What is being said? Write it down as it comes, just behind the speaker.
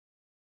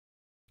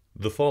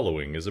The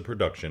following is a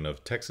production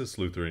of Texas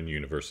Lutheran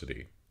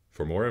University.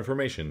 For more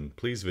information,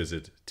 please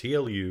visit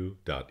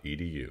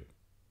tlu.edu.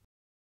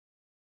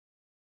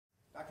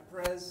 Dr.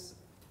 Perez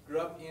grew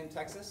up in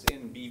Texas,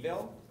 in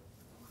Beeville,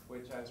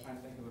 which I was trying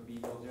to think of a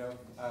Beeville joke,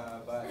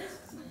 but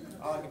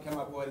all I could come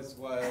up with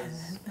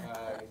was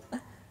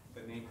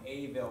the name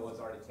Aville was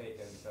already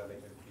taken, so they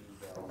took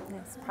Beeville.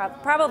 It's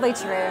probably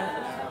true.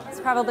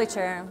 It's probably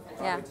true.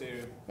 Yeah.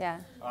 True. Yeah.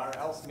 Or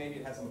else maybe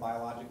it has some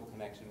biological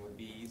connection with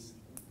bees.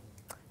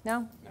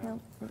 No.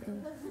 Okay.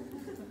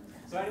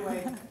 So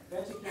anyway,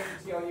 then she came to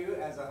TLU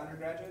as an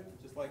undergraduate,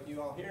 just like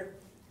you all here,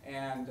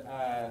 and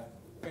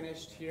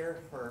finished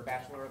here for her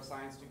Bachelor of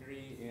Science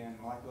degree in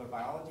molecular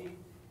biology.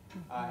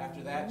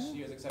 After that,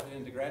 she was accepted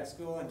into grad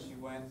school, and she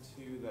went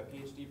to the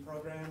Ph.D.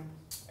 program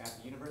at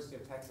the University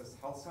of Texas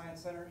Health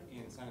Science Center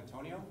in San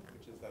Antonio,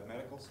 which is the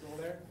medical school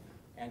there.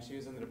 And she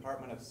was in the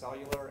Department of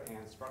Cellular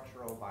and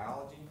Structural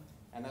Biology,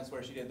 and that's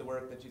where she did the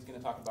work that she's going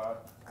to talk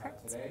about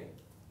today.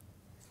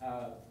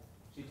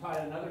 She taught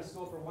at another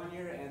school for 1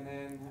 year, and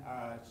then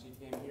she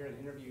came here and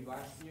interviewed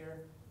last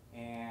year,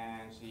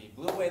 and she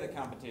blew away the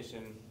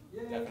competition,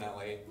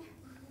 definitely.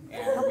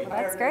 And we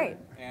hired her,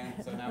 and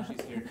so now she's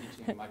here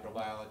teaching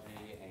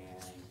microbiology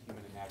and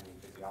human anatomy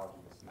and physiology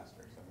this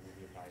semester, so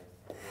maybe if I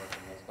work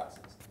in those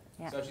classes.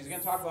 Yeah. So she's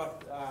going to talk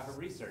about her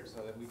research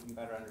so that we can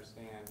better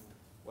understand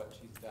what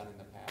she's done in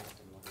the past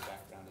and what her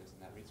background is in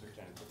that research,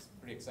 and it's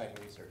pretty exciting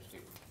research,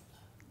 too.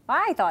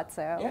 I thought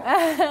so.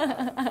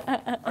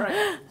 Yeah. All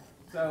right.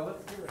 So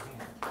let's hear a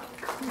hand.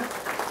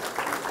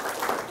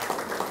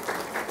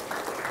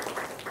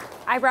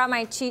 I brought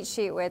my cheat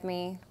sheet with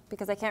me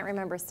because I can't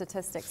remember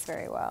statistics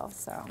very well,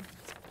 so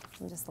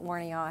I'm just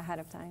warning y'all ahead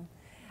of time.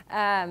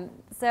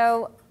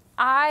 So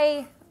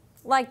I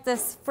like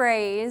this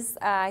phrase.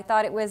 I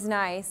thought it was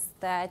nice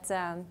that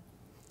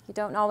you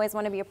don't always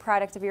want to be a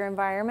product of your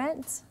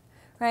environment,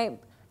 right?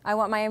 I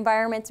want my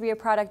environment to be a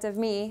product of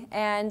me,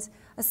 and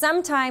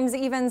sometimes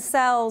even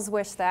cells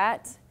wish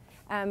that.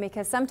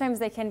 Because sometimes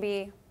they can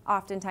be,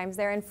 oftentimes,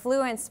 they're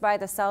influenced by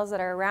the cells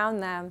that are around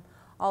them,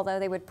 although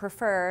they would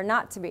prefer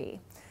not to be.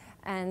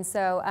 And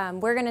so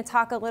we're going to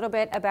talk a little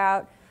bit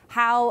about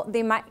how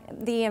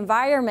the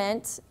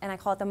environment, and I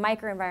call it the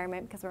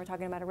microenvironment because we're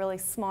talking about a really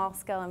small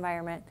scale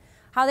environment,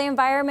 how the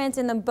environment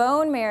in the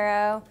bone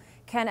marrow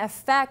can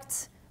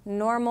affect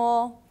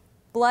normal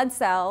blood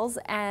cells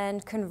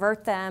and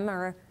convert them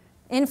or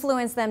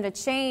influence them to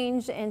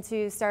change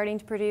into starting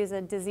to produce a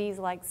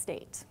disease-like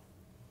state.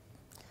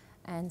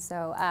 And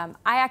so I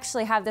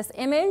actually have this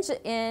image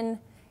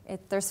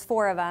there's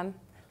 4 of them.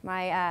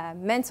 My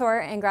mentor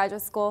in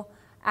graduate school,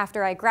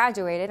 after I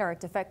graduated, or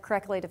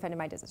correctly defended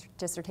my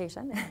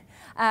dissertation,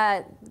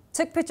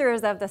 took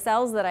pictures of the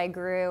cells that I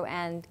grew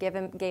and gave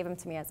them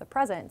to me as a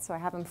present. So I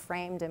have them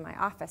framed in my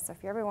office. So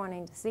if you're ever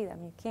wanting to see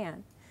them, you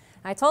can.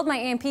 I told my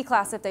A&P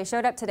class if they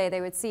showed up today,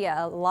 they would see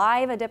a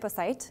live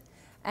adipocyte.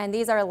 And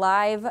these are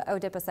live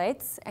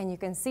adipocytes, and you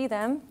can see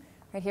them.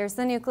 Right here's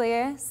the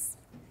nucleus.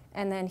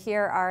 And then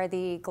here are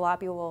the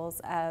globules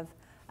of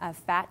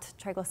fat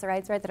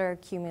triglycerides, right, that are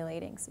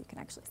accumulating, so you can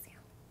actually see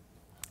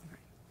them.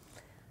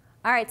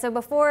 All right, so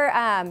before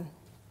I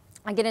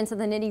get into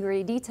the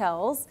nitty-gritty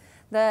details,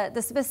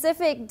 the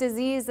specific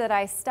disease that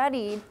I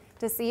studied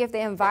to see if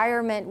the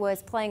environment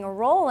was playing a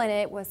role in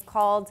it was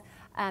called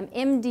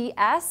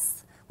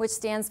MDS, which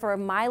stands for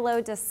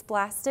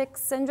myelodysplastic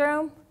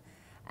syndrome.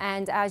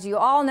 And as you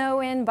all know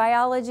in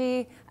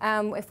biology,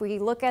 if we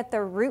look at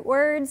the root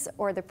words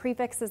or the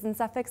prefixes and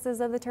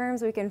suffixes of the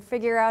terms, we can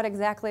figure out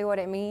exactly what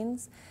it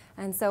means.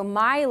 And so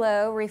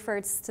myelo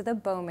refers to the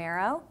bone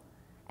marrow.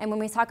 And when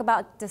we talk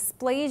about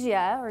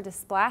dysplasia or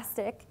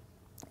dysplastic,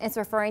 it's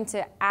referring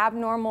to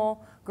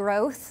abnormal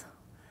growth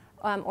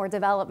or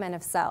development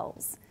of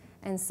cells.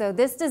 And so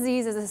this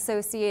disease is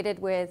associated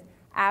with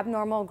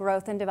abnormal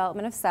growth and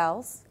development of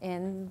cells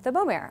in the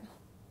bone marrow.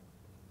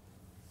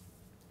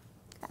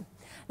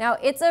 Now,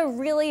 it's a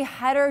really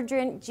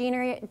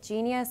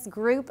heterogeneous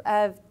group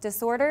of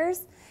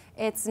disorders.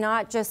 It's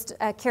not just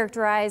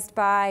characterized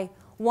by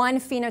one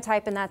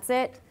phenotype and that's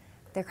it.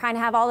 They kind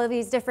of have all of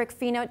these different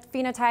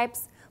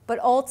phenotypes, but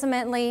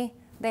ultimately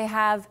they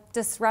have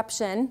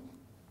disruption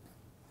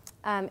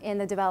in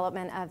the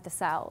development of the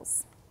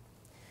cells.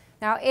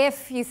 Now,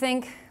 if you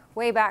think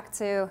way back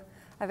to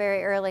a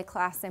very early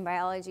class in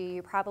biology,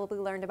 you probably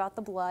learned about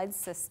the blood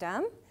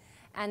system.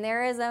 And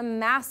there is a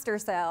master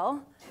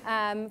cell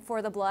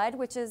for the blood,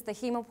 which is the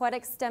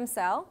hematopoietic stem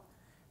cell.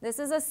 This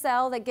is a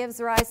cell that gives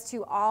rise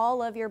to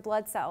all of your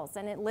blood cells,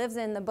 and it lives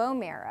in the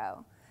bone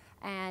marrow.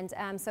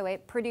 And so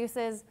it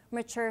produces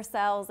mature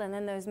cells, and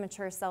then those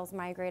mature cells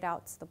migrate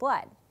out to the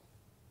blood.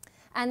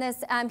 And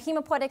this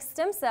hematopoietic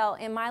stem cell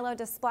in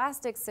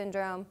myelodysplastic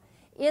syndrome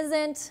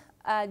isn't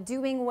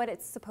doing what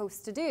it's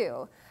supposed to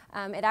do.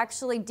 It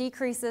actually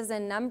decreases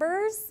in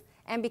numbers,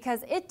 and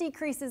because it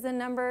decreases in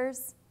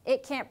numbers,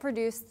 it can't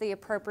produce the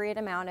appropriate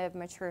amount of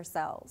mature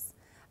cells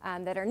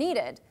that are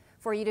needed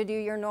for you to do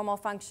your normal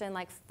function,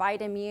 like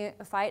fight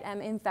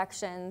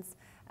infections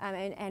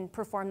and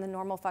perform the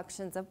normal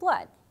functions of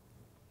blood.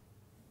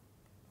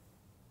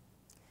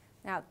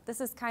 Now,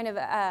 this is kind of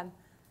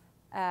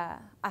a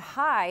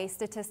high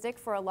statistic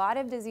for a lot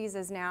of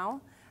diseases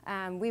now.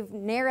 We've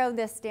narrowed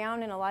this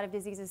down in a lot of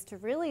diseases to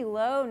really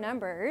low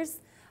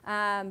numbers.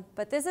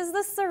 But this is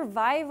the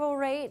survival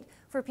rate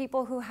for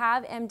people who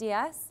have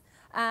MDS.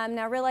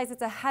 Now realize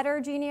it's a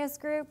heterogeneous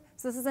group,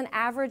 so this is an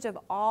average of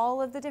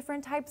all of the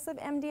different types of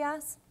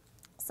MDS.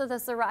 So the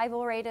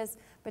survival rate is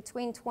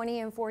between 20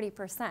 and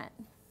 40%.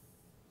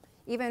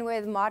 Even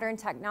with modern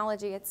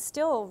technology, it's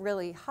still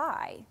really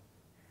high.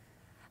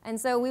 And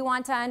so we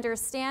want to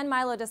understand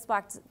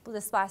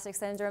myelodysplastic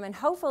syndrome and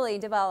hopefully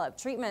develop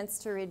treatments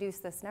to reduce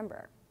this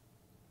number.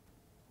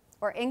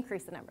 Or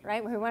increase the number,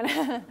 right?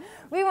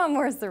 We want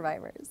more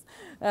survivors,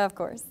 of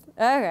course.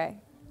 Okay.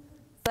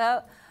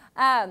 So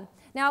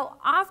now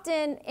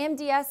often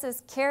MDS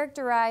is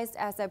characterized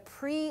as a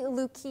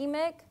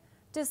pre-leukemic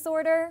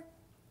disorder.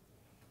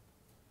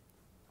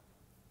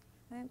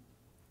 Okay.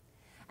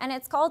 And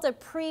it's called a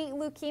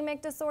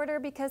pre-leukemic disorder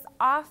because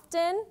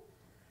often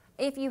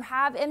if you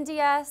have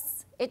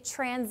MDS, it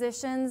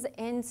transitions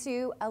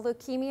into a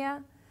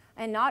leukemia,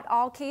 and not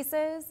all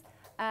cases,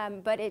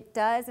 but it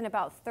does in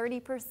about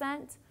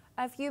 30%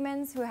 of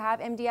humans who have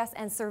MDS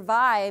and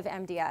survive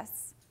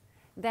MDS.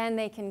 Then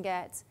they can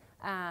get,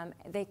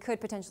 they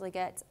could potentially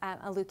get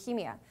a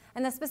leukemia.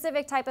 And the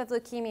specific type of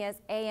leukemia is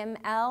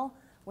AML,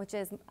 which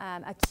is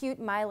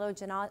acute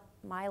myelogenous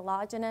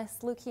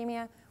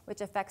leukemia, which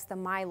affects the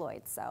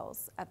myeloid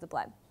cells of the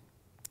blood.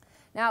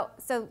 Now,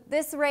 so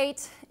this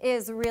rate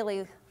is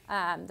really,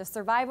 the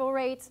survival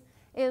rate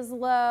is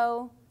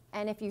low,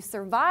 and if you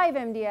survive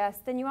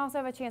MDS, then you also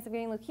have a chance of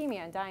getting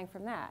leukemia and dying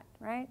from that,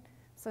 right?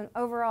 So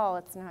overall,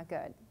 it's not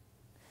good.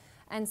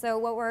 And so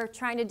what we're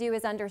trying to do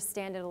is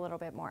understand it a little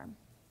bit more.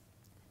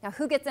 Now,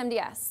 who gets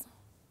MDS?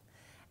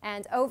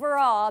 And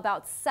overall,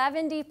 about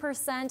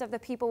 70% of the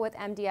people with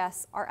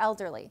MDS are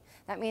elderly.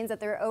 That means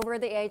that they're over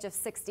the age of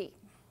 60.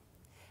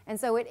 And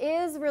so it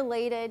is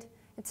related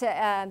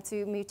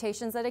to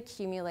mutations that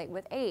accumulate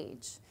with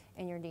age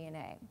in your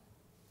DNA.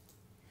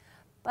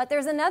 But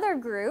there's another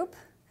group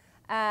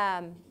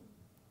of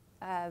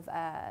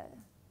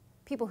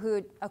people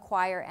who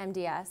acquire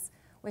MDS,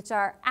 which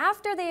are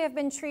after they have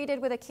been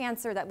treated with a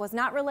cancer that was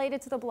not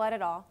related to the blood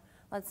at all.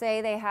 Let's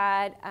say they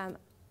had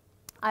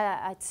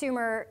a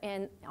tumor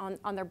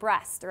on their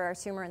breast, or a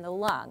tumor in the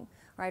lung,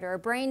 right, or a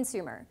brain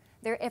tumor.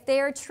 If they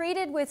are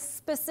treated with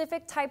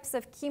specific types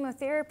of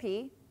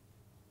chemotherapy,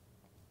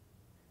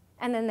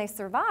 and then they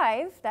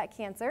survive that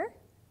cancer,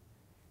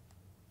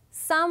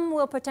 some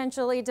will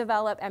potentially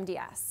develop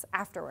MDS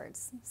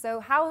afterwards. So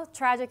how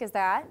tragic is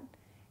that?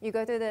 You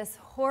go through this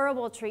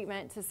horrible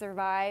treatment to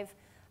survive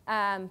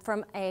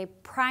from a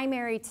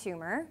primary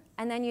tumor,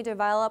 and then you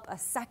develop a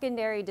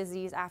secondary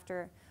disease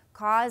after,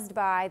 caused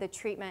by the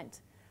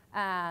treatment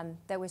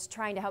that was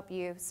trying to help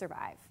you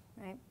survive,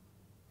 right?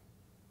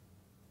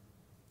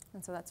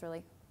 And so that's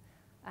really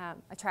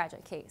a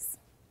tragic case.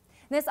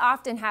 This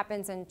often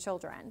happens in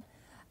children.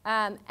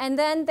 And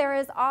then there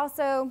is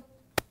also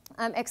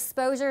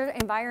exposure,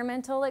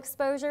 environmental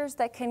exposures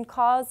that can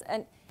cause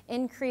an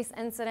increased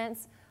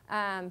incidence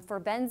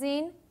for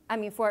benzene,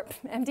 for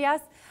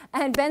MDS.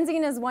 And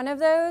benzene is one of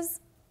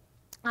those.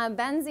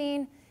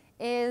 Benzene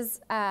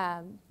is,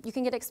 you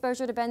can get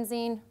exposure to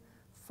benzene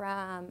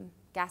from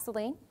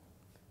gasoline.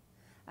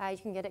 You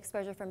can get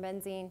exposure from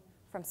benzene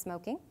from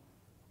smoking.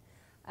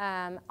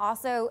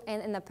 Also,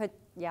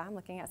 yeah, I'm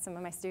looking at some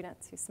of my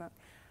students who smoke.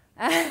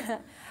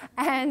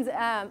 And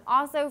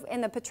also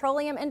in the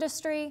petroleum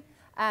industry,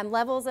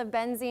 levels of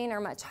benzene are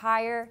much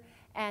higher,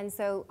 and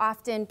so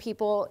often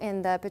people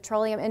in the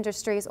petroleum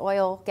industries,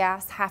 oil,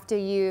 gas, have to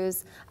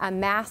use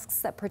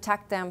masks that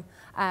protect them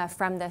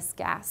from this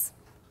gas.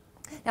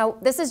 Now,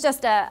 this is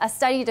just a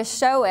study to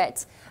show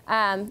it.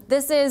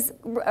 This is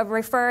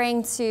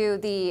referring to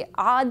the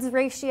odds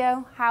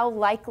ratio. How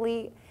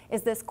likely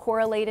is this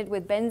correlated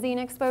with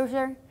benzene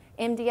exposure,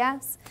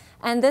 MDS?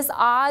 And this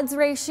odds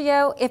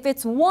ratio, if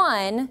it's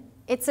 1,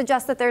 it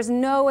suggests that there's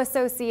no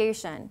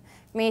association.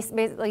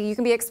 Basically, you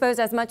can be exposed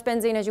to as much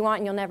benzene as you want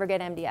and you'll never get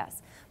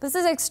MDS. But this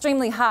is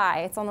extremely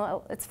high.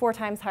 It's 4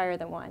 times higher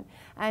than 1.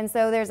 And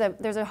so there's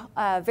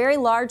a very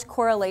large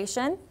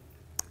correlation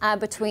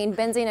between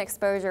benzene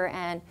exposure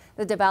and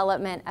the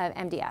development of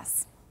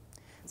MDS.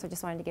 So I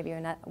just wanted to give you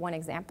one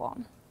example.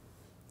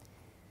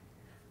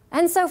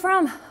 And so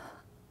from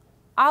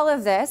all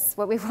of this,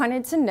 what we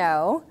wanted to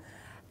know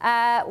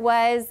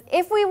was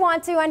if we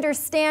want to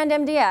understand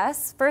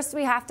MDS, first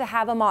we have to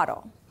have a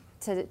model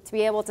to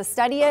be able to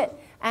study it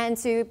and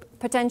to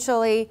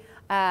potentially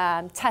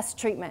test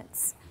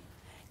treatments.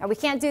 Now, we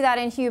can't do that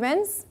in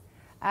humans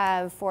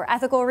for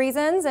ethical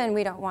reasons, and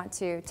we don't want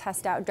to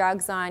test out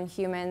drugs on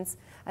humans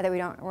that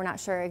we're not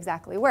sure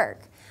exactly work.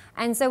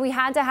 And so we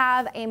had to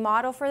have a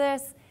model for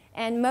this,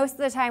 and most of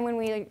the time when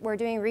we were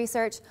doing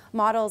research,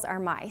 models are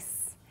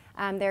mice.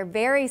 They're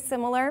very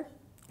similar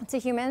to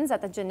humans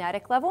at the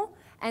genetic level,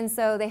 and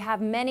so they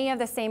have many of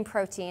the same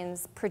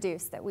proteins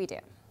produced that we do.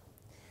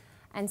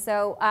 And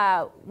so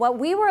what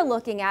we were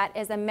looking at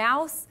is a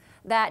mouse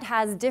that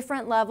has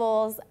different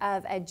levels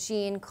of a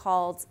gene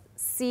called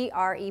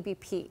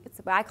CREBP.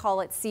 I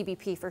call it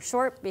CBP for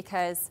short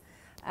because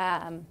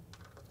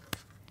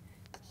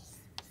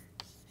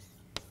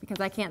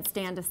I can't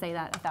stand to say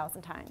that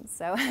 1,000 times.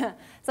 So,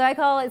 so I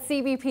call it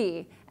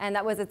CBP, and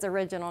that was its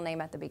original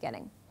name at the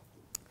beginning.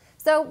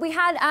 So we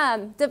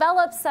had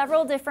developed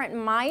several different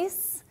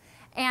mice,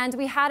 and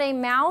we had a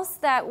mouse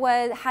that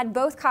had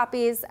both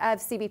copies of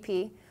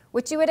CBP,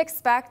 which you would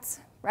expect,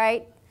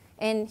 right,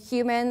 in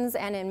humans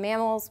and in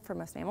mammals, for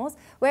most mammals,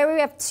 where we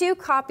have 2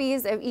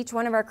 copies of each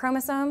one of our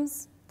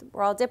chromosomes.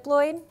 We're all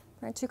diploid,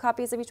 right? 2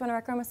 copies of each one of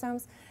our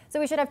chromosomes. So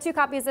we should have 2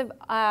 copies of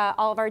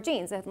all of our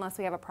genes, unless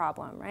we have a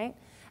problem, right?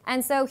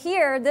 And so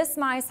here, this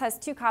mouse has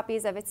 2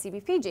 copies of its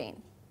CBP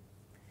gene.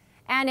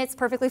 And it's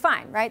perfectly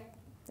fine, right?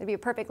 It'd be a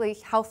perfectly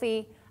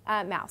healthy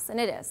mouse, and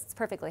it is. It's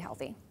perfectly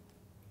healthy.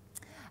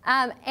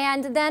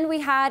 And then we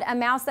had a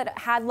mouse that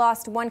had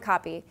lost 1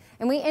 copy.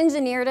 And we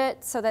engineered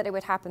it so that it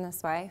would happen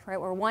this way, right,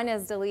 where 1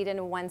 is deleted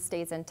and 1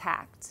 stays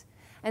intact.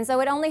 And so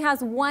it only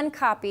has 1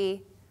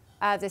 copy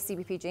of the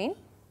CBP gene.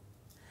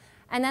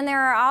 And then there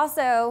are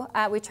also,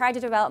 we tried to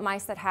develop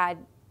mice that had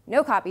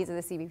no copies of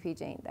the CBP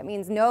gene. That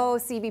means no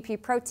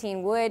CBP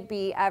protein would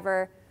be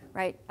ever,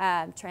 right,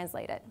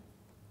 translated.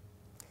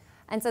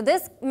 And so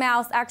this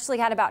mouse actually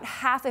had about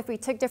half, if we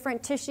took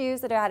different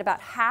tissues, it had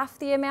about half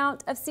the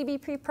amount of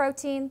CBP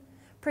protein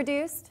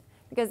produced,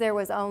 because there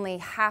was only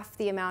half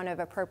the amount of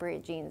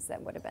appropriate genes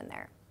that would have been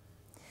there.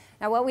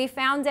 Now what we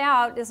found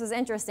out, this was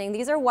interesting,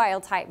 these are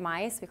wild type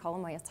mice. We call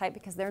them wild type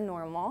because they're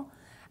normal.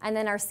 And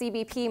then our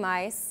CBP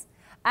mice,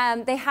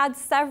 they had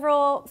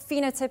several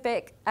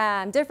phenotypic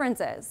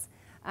differences.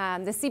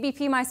 The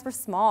CBP mice were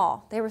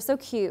small. They were so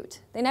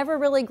cute. They never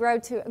really grew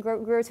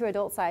to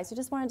adult size. You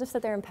just wanted to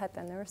sit there and pet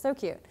them. They were so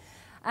cute.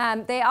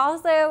 They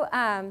also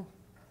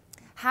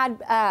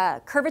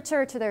had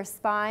curvature to their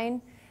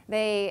spine.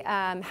 They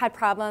had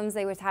problems.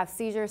 They would have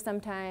seizures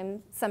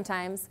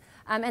sometimes,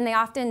 and they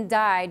often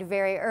died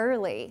very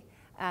early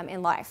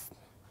in life.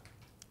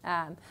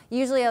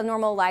 Usually a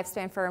normal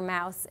lifespan for a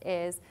mouse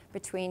is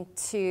between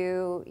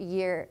 2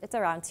 years, it's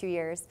around 2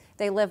 years.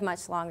 They live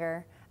much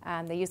longer.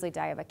 They usually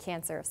die of a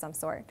cancer of some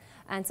sort.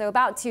 And so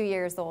about 2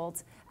 years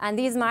old. And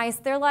these mice,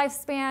 their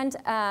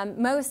lifespan,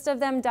 most of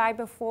them died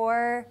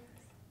before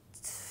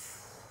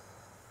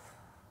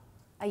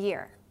a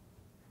year,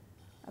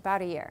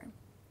 about a year.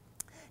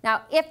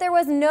 Now, if there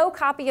was no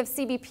copy of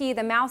CBP,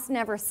 the mouse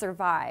never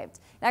survived.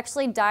 It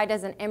actually died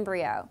as an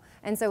embryo.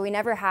 And so we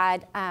never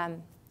had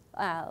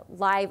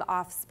live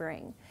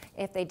offspring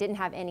if they didn't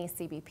have any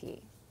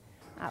CBP.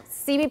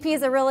 CBP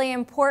is a really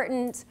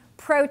important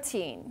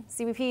protein.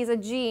 CBP is a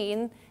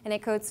gene, and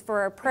it codes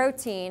for a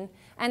protein.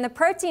 And the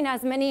protein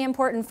has many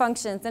important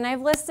functions, and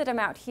I've listed them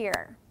out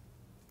here.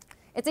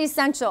 It's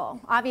essential.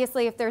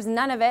 Obviously, if there's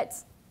none of it,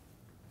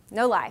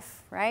 no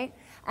life, right?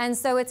 And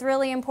so it's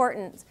really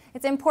important.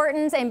 It's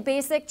important in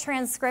basic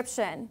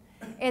transcription.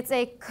 It's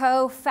a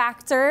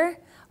cofactor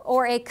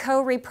or a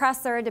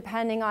co-repressor,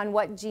 depending on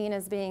what gene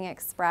is being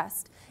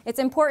expressed. It's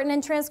important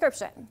in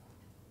transcription.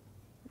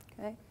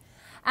 Okay?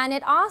 And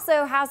it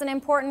also has an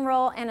important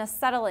role in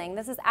acetylene.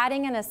 This is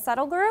adding an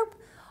acetyl group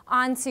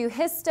onto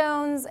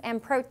histones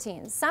and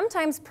proteins.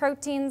 Sometimes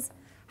proteins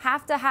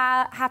have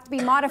to be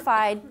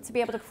modified to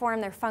be able to perform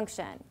their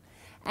function.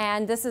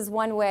 And this is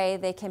one way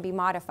they can be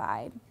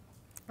modified.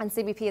 And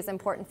CBP is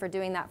important for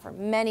doing that for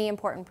many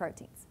important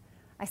proteins.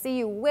 I see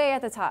you way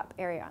at the top,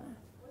 Ariana.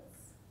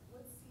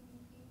 What's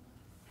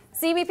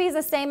CBP? CBP is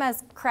the same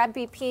as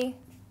CREBBP. No,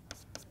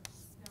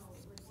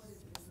 what is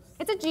it?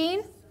 It's a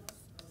gene.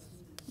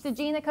 It's a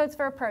gene that codes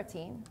for a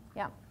protein.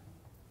 Yeah.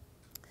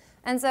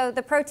 And so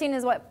the protein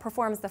is what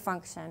performs the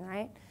function,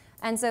 right?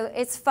 And so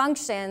its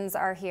functions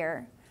are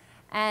here.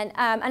 And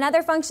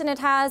another function it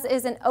has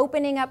is in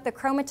opening up the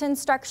chromatin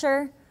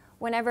structure.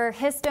 Whenever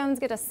histones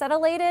get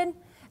acetylated,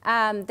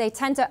 they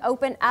tend to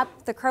open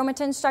up the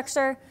chromatin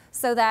structure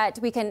so that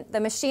the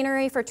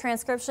machinery for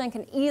transcription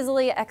can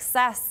easily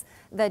access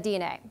the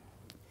DNA.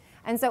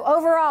 And so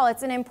overall,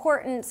 it's an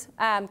important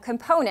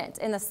component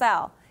in the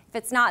cell. If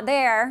it's not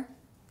there,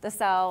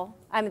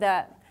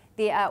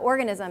 the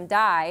organism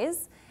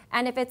dies.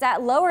 And if it's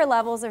at lower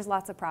levels, there's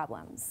lots of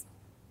problems.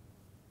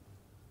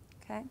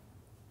 Okay?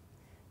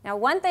 Now,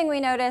 one thing we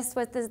noticed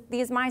was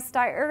these mice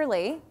die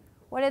early.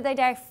 What did they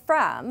die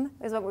from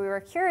is what we were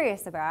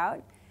curious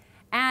about.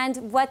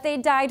 And what they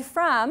died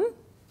from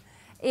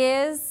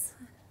is,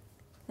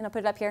 and I'll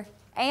put it up here,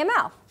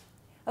 AML,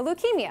 a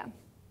leukemia.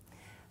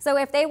 So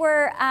if they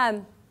were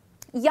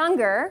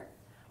younger,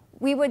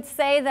 we would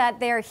say that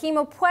their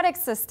hematopoietic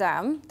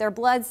system, their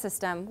blood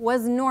system,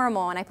 was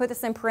normal. And I put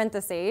this in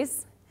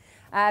parentheses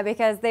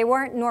because they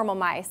weren't normal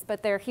mice,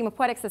 but their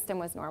hematopoietic system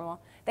was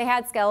normal. They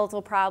had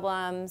skeletal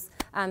problems.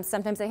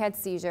 Sometimes they had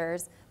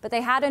seizures. But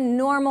they had a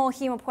normal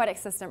hematopoietic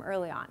system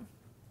early on.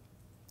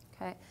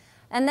 Okay?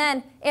 And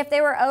then if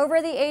they were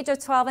over the age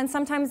of 12, and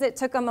sometimes it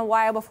took them a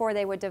while before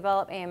they would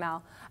develop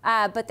AML,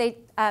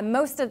 but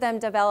most of them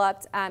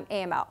developed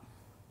AML,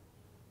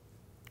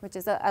 which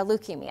is a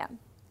leukemia.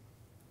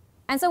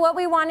 And so what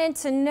we wanted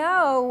to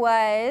know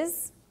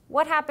was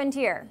what happened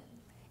here.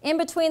 In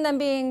between them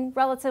being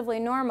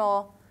relatively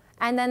normal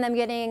and then them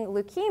getting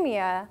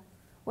leukemia,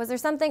 was there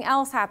something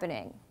else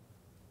happening?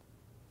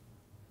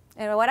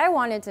 And what I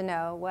wanted to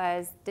know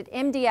was, did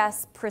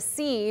MDS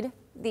precede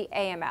the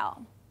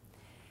AML?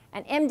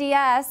 And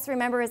MDS,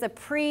 remember, is a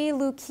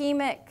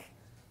pre-leukemic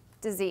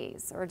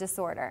disease or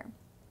disorder.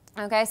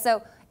 Okay,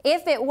 so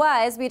if it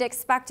was, we'd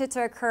expect it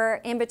to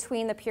occur in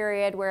between the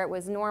period where it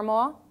was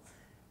normal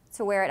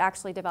to where it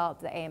actually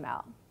developed the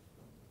AML.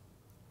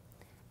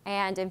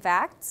 And in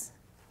fact,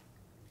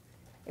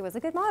 it was a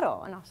good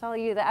model, and I'll show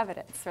you the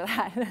evidence for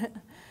that.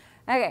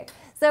 Okay,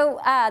 so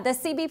the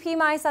CBP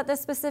mice at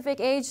this specific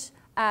age,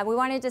 we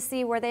wanted to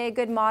see, were they a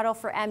good model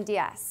for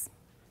MDS?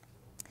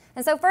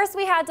 And so first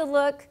we had to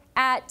look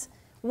at,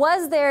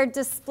 was there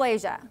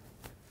dysplasia?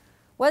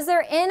 Was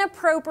there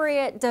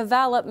inappropriate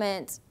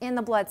development in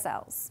the blood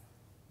cells?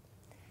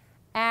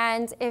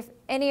 And if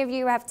any of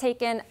you have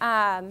taken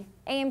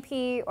AMP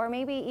or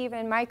maybe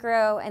even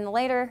micro and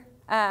later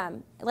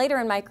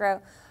in micro,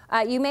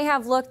 you may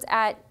have looked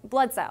at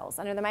blood cells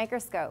under the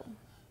microscope.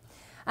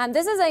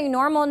 This is a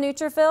normal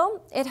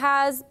neutrophil. It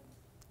has,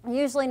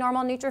 usually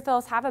normal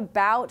neutrophils have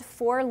about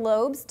 4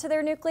 lobes to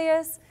their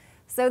nucleus.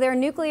 So their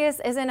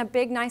nucleus isn't a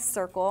big, nice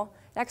circle.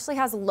 It actually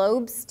has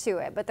lobes to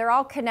it, but they're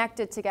all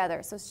connected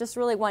together. So it's just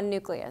really one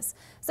nucleus.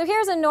 So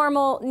here's a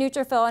normal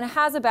neutrophil, and it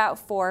has about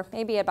 4,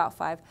 maybe about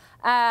 5,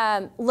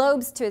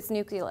 lobes to its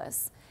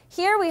nucleus.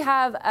 Here we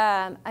have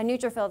a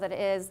neutrophil that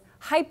is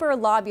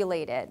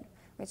hyperlobulated,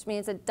 which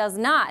means it does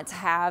not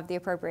have the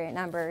appropriate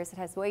numbers. It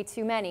has way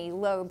too many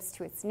lobes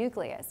to its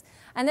nucleus.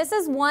 And this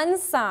is one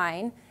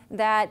sign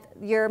that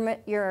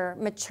your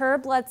mature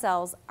blood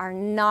cells are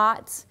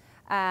not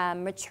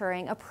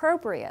maturing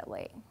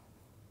appropriately.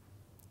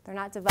 They're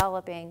not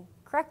developing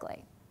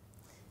correctly.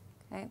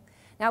 Okay?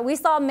 Now, we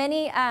saw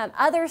many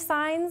other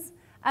signs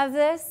of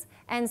this,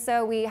 and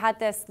so we had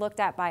this looked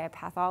at by a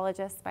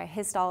pathologist, by a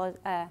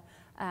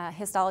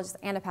histologist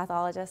and a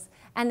pathologist,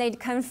 and they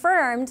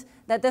confirmed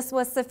that this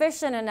was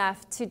sufficient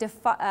enough to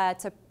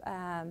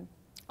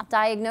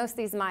diagnose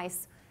these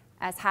mice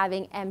as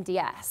having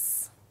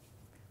MDS,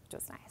 which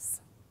was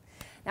nice.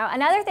 Now,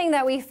 another thing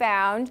that we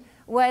found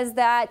was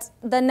that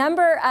the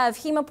number of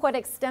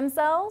hematopoietic stem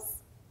cells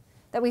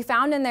that we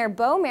found in their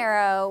bone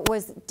marrow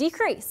was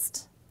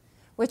decreased,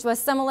 which was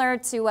similar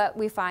to what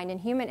we find in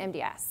human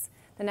MDS.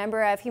 The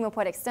number of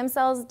hematopoietic stem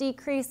cells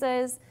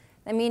decreases,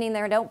 meaning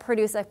they don't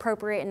produce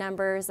appropriate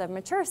numbers of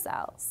mature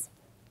cells.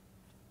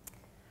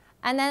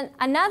 And then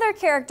another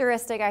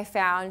characteristic I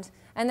found,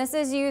 and this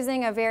is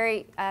using a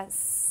very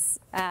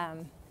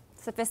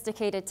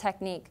sophisticated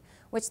technique,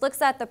 which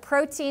looks at the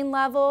protein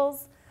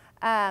levels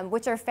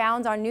which are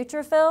found on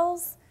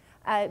neutrophils.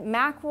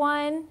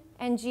 MAC1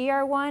 and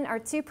GR1 are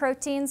 2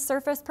 proteins,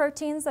 surface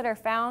proteins, that are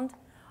found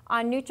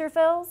on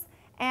neutrophils.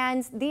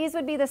 And these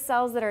would be the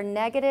cells that are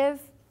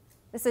negative.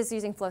 This is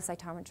using flow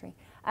cytometry.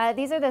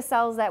 These are the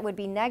cells that would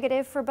be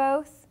negative for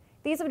both.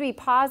 These would be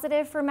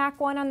positive for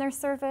MAC1 on their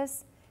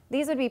surface.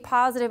 These would be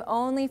positive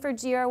only for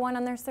GR1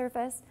 on their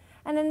surface.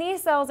 And then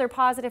these cells are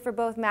positive for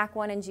both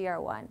MAC1 and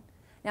GR1.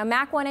 Now,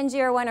 MAC1 and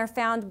GR1 are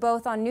found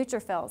both on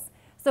neutrophils.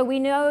 So we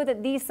know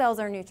that these cells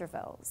are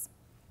neutrophils.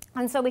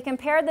 And so we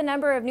compared the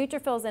number of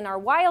neutrophils in our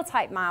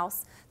wild-type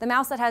mouse, the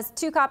mouse that has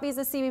 2 copies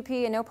of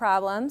CBP and no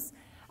problems,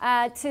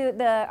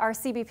 to our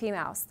CBP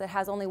mouse that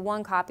has only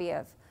 1 copy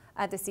of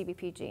the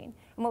CBP gene.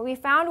 And what we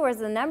found was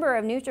the number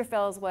of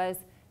neutrophils was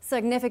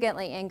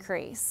significantly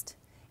increased.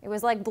 It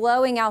was like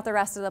blowing out the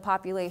rest of the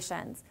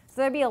populations. So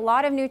there'd be a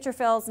lot of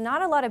neutrophils,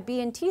 not a lot of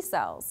B and T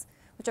cells,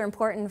 which are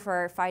important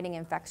for fighting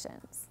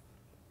infections.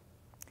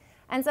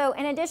 And so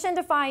in addition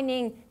to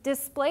finding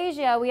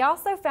dysplasia, we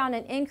also found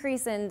an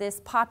increase in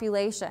this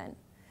population,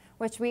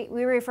 which we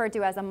refer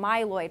to as a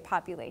myeloid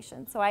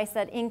population. So I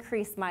said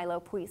increased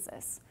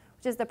myelopoiesis,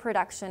 which is the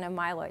production of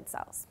myeloid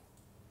cells.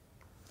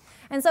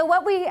 And so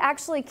what we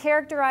actually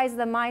characterized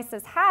the mice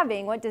as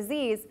having, what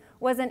disease,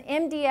 was an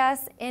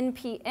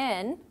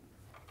MDS-NPN.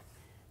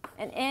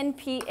 And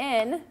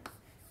NPN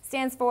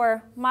stands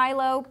for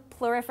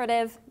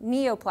myeloproliferative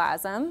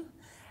neoplasm.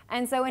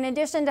 And so in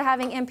addition to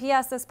having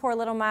MPS, this poor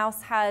little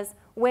mouse has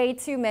way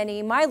too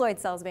many myeloid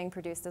cells being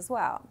produced as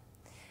well.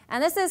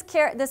 And this is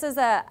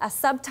a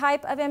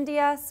subtype of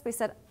MDS. We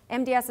said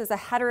MDS is a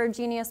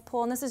heterogeneous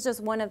pool, and this is just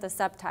one of the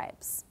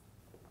subtypes.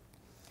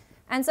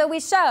 And so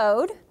we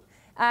showed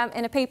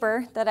in a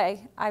paper that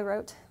I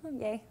wrote, oh,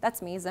 yay,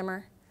 that's me,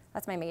 Zimmer.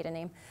 That's my maiden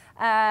name.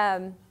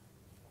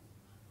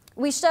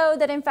 We showed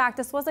that, in fact,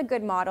 this was a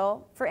good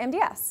model for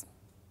MDS.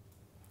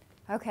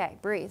 Okay,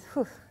 breathe.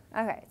 Whew.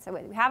 Okay, so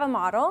we have a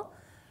model.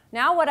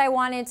 Now what I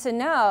wanted to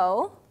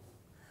know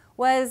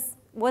was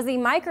the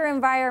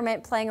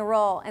microenvironment playing a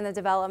role in the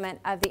development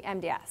of the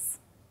MDS?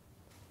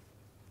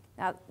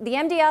 Now, the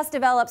MDS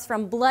develops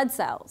from blood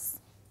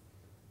cells.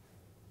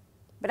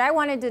 But I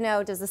wanted to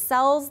know, does the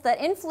cells that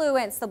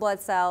influence the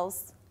blood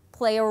cells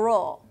play a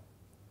role?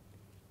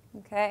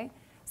 Okay,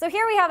 so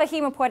here we have a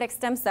hematopoietic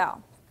stem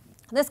cell.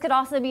 This could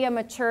also be a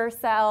mature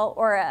cell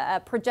or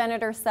a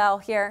progenitor cell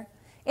here.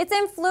 It's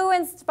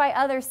influenced by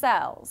other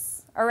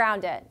cells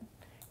around it,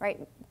 right?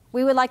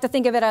 We would like to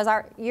think of it as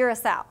you're a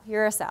cell,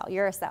 you're a cell,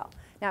 you're a cell.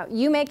 Now,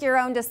 you make your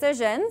own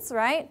decisions,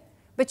 right?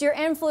 But you're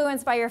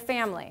influenced by your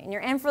family, and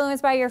you're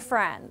influenced by your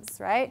friends,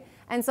 right?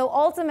 And so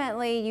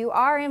ultimately, you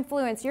are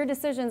influenced, your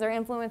decisions are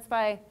influenced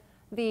by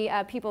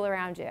the people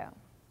around you,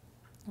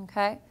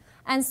 okay?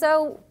 And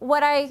so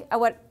what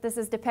this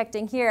is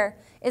depicting here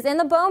is in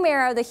the bone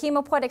marrow, the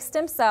hematopoietic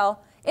stem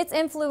cell, it's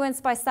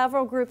influenced by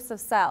several groups of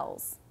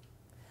cells.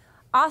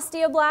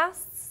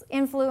 Osteoblasts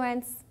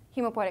influence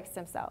hematopoietic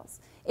stem cells.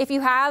 If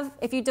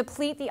you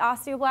deplete the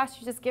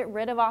osteoblasts, you just get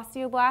rid of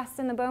osteoblasts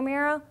in the bone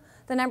marrow,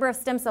 the number of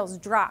stem cells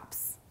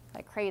drops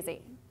like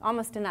crazy,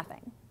 almost to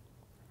nothing.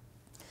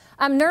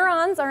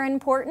 Neurons are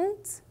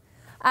important.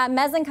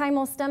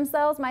 Mesenchymal stem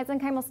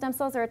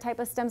cells are a type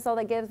of stem cell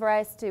that gives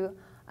rise to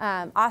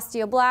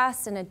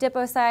osteoblasts and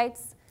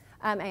adipocytes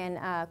and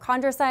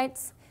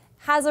chondrocytes.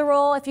 Has a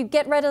role. If you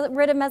get rid of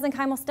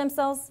mesenchymal stem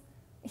cells,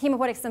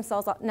 hematopoietic stem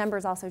cells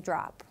numbers also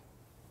drop.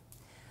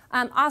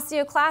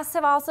 Osteoclasts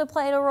have also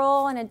played a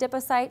role in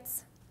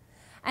adipocytes.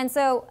 And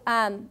so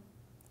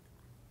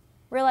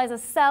realize a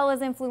cell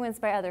is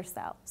influenced by other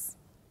cells.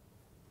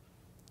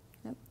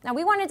 Now,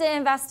 we wanted to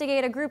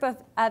investigate a group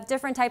of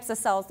different types of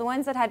cells, the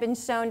ones that had been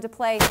shown to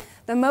play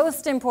the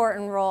most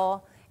important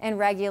role in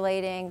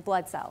regulating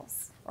blood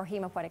cells or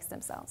hematopoietic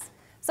stem cells.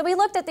 So we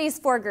looked at these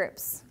 4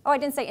 groups. Oh, I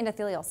didn't say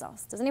endothelial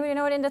cells. Does anybody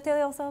know what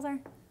endothelial cells are?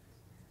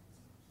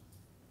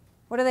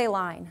 What do they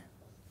line?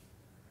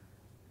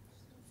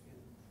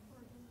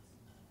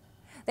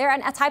 They're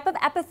a type of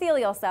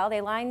epithelial cell.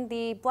 They line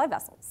the blood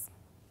vessels.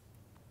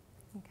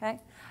 Okay?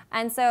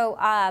 And so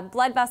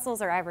blood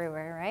vessels are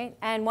everywhere, right?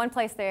 And one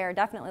place they are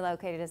definitely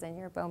located is in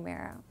your bone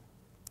marrow.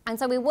 And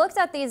so we looked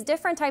at these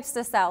different types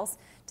of cells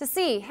to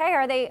see, hey,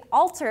 are they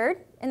altered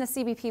in the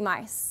CBP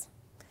mice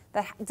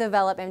that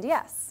develop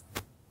MDS?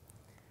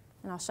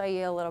 And I'll show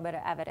you a little bit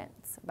of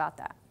evidence about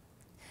that.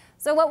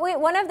 So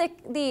one of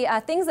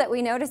the things that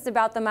we noticed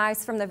about the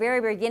mice from the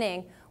very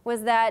beginning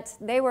was that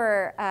they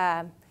were,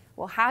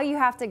 well, how you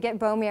have to get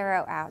bone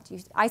marrow out. You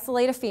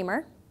isolate a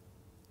femur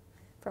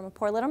from a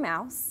poor little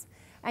mouse,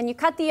 and you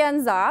cut the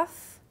ends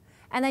off,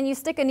 and then you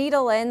stick a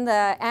needle in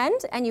the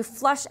end, and you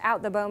flush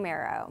out the bone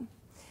marrow.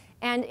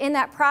 And in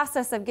that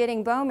process of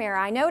getting bone marrow,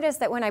 I noticed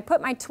that when I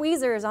put my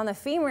tweezers on the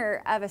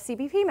femur of a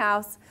CBP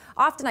mouse,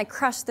 often I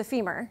crushed the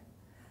femur.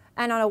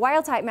 And on a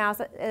wild-type mouse,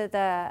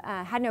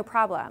 had no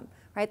problem,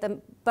 right?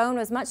 The bone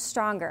was much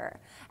stronger.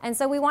 And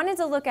so we wanted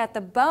to look at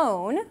the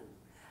bone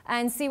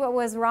and see what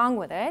was wrong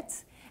with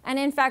it. And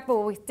in fact,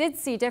 what we did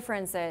see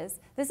differences.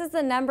 This is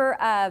the number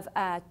of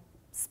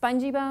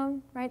spongy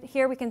bone, right?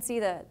 Here we can see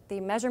the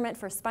measurement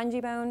for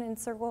spongy bone in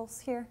circles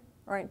here,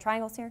 or in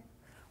triangles here.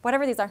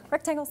 Whatever these are,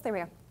 rectangles, there we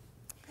go.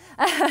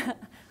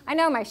 I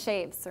know my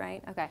shapes,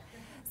 right? Okay.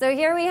 So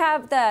here we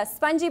have the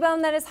spongy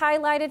bone that is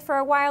highlighted for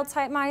our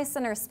wild-type mice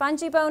and our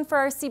spongy bone for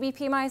our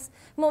CBP mice.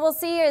 And what we'll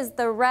see is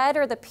the red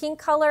or the pink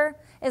color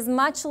is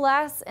much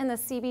less in the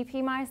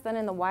CBP mice than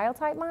in the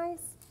wild-type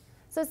mice.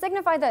 So it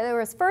signified that there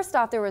was, first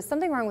off, there was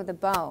something wrong with the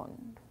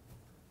bone.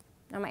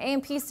 Now, my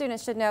A&P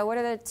students should know, what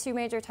are the 2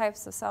 major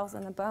types of cells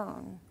in the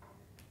bone?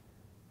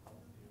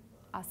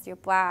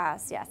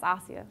 Osteoblasts, yes,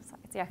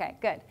 osteocytes. Yeah, okay,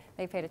 good.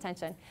 They paid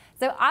attention.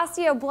 So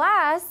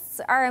osteoblasts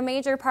are a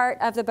major part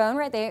of the bone,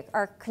 right? They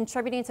are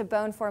contributing to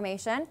bone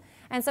formation.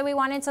 And so we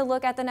wanted to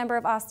look at the number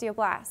of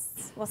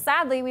osteoblasts. Well,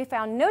 sadly, we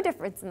found no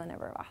difference in the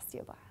number of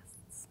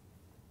osteoblasts.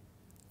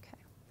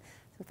 Okay,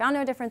 so we found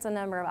no difference in the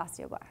number of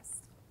osteoblasts.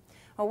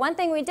 Well, one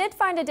thing we did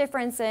find a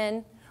difference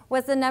in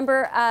was the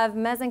number of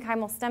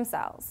mesenchymal stem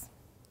cells.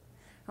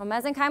 Well,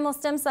 mesenchymal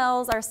stem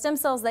cells are stem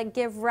cells that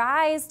give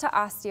rise to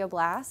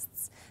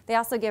osteoblasts. They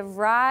also give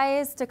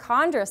rise to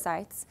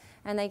chondrocytes,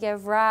 and they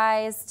give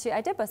rise to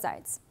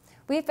adipocytes.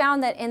 We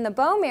found that in the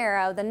bone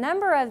marrow, the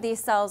number of these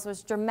cells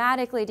was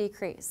dramatically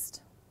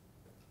decreased.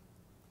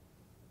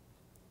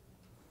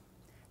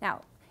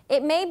 Now,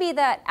 it may be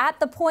that at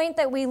the point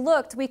that we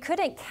looked, we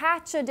couldn't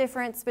catch a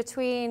difference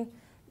between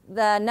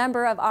the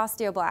number of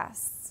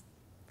osteoblasts.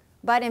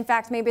 But in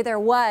fact, maybe there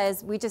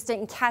was, we just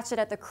didn't catch it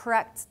at the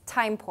correct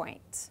time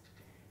point,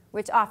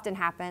 which often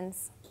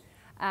happens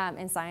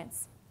in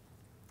science.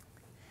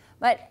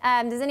 But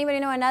does anybody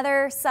know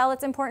another cell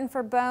that's important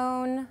for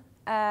bone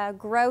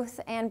growth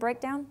and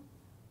breakdown?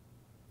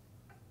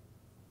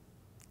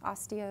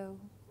 Osteoclast,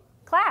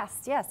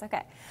 yes,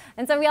 okay.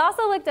 And so we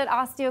also looked at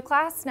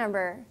osteoclast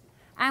number.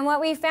 And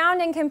what we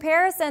found in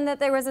comparison that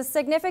there was a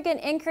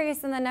significant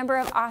increase in the number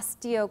of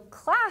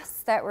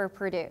osteoclasts that were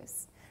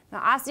produced. Now,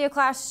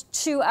 osteoclasts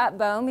chew up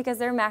bone because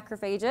they're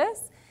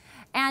macrophages,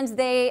 and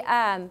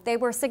they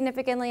were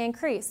significantly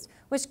increased,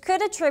 which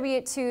could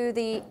attribute to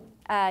the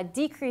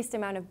decreased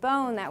amount of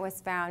bone that was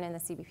found in the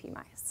CBP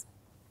mice.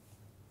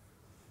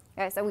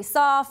 Okay, so we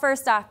saw,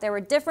 first off, there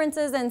were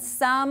differences in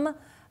some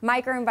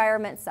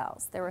microenvironment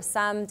cells. There were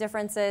some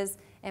differences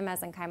in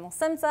mesenchymal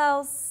stem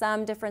cells,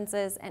 some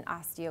differences in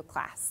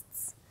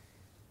osteoclasts.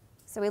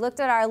 So we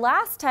looked at our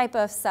last type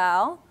of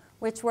cell,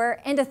 which were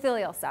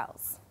endothelial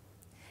cells.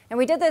 And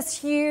we did this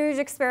huge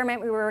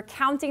experiment. We were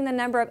counting the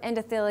number of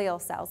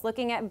endothelial cells,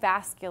 looking at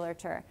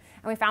vasculature.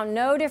 And we found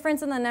no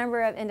difference in the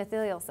number of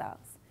endothelial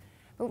cells.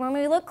 But when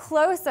we looked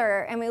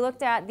closer and we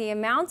looked at the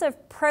amount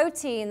of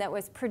protein that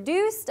was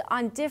produced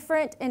on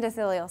different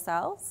endothelial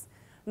cells,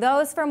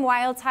 those from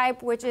wild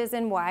type, which is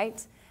in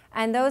white,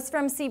 and those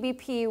from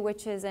CBP,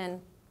 which is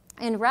in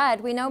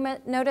red, we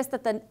noticed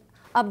that the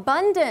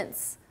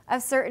abundance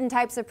of certain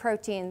types of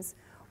proteins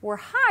were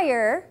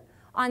higher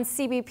on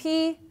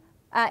CBP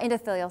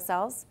endothelial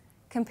cells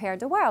compared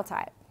to wild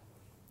type.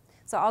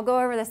 So I'll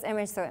go over this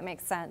image so it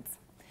makes sense.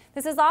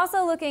 This is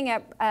also looking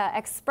at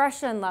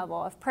expression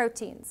level of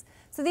proteins.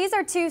 So these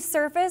are two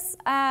surface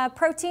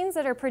proteins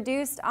that are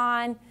produced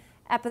on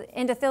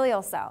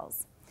endothelial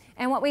cells.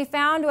 And what we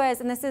found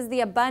was, and this is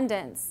the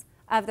abundance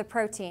of the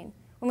protein,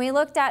 when we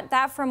looked at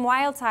that from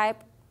wild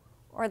type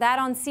or that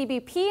on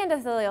CBP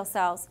endothelial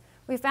cells,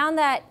 we found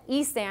that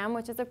ESAM,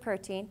 which is a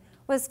protein,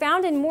 was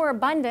found in more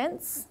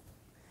abundance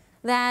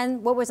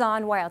than what was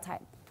on wild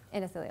type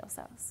endothelial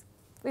cells.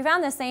 We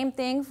found the same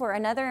thing for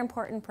another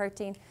important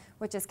protein,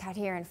 which is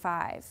cadherin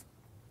 5.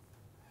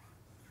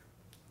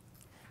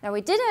 Now,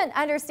 we didn't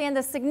understand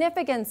the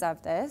significance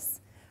of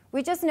this.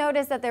 We just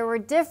noticed that there were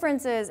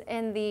differences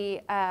in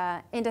the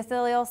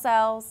endothelial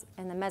cells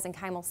and the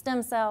mesenchymal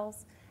stem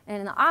cells and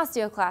in the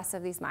osteoclasts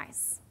of these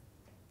mice.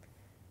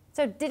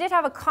 So did it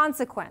have a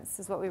consequence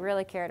is what we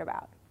really cared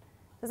about.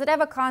 Does it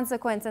have a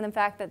consequence in the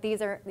fact that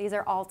these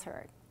are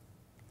altered?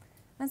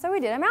 And so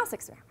we did a mouse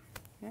experiment.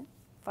 Okay?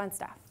 Fun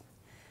stuff.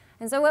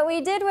 And so what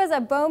we did was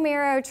a bone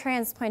marrow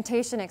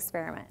transplantation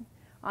experiment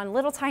on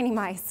little tiny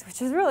mice,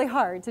 which is really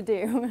hard to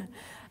do.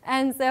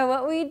 And so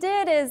what we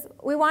did is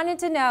we wanted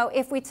to know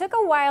if we took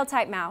a wild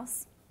type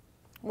mouse,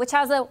 which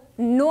has a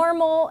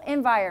normal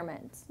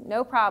environment,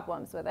 no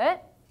problems with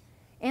it.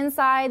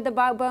 Inside the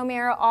bone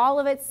marrow, all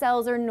of its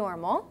cells are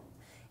normal.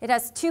 It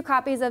has 2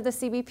 copies of the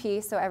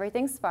CBP, so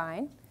everything's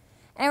fine.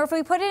 And if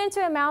we put it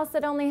into a mouse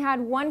that only had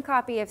 1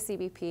 copy of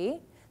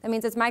CBP, that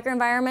means its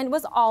microenvironment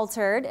was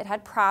altered, it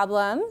had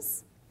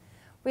problems.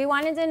 We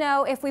wanted to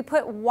know if we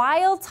put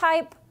wild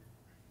type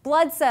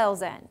blood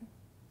cells in,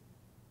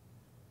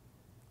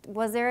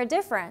 was there a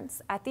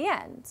difference at the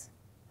end?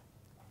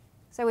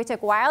 So we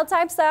took wild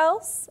type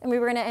cells and we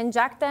were going to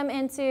inject them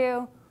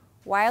into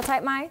wild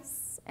type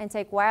mice and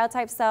take wild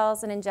type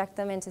cells and inject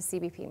them into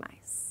CBP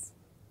mice.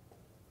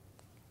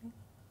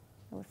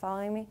 Are we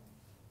following me?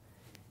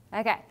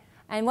 Okay.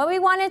 And what we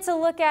wanted to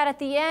look at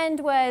the end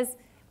was,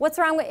 what's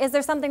wrong with, is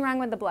there something wrong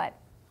with the blood?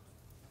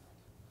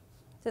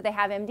 Do they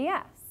have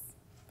MDS?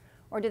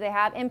 Or do they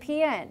have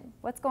MPN?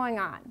 What's going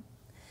on?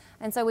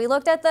 And so we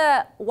looked at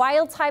the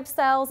wild type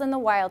cells in the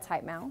wild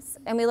type mouse,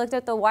 and we looked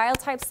at the wild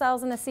type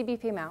cells in the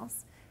CBP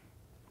mouse,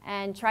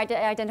 and tried to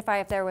identify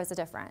if there was a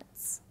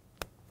difference.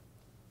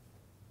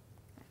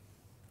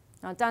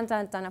 Now, dun,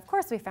 dun, dun, of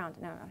course we found,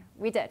 no,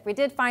 we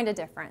did find a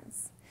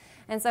difference.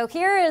 And so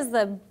here is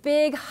the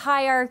big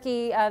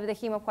hierarchy of the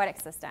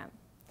hematopoietic system.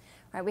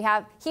 Right, we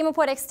have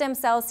hematopoietic stem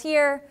cells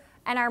here,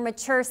 and our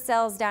mature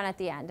cells down at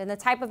the end. And the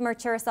type of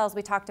mature cells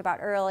we talked about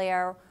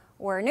earlier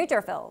were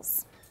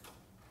neutrophils.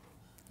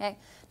 Okay.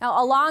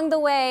 Now, along the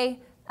way,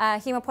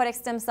 hematopoietic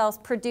stem cells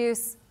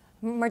produce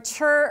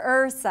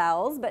maturer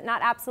cells, but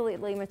not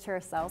absolutely mature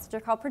cells, which are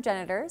called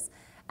progenitors.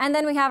 And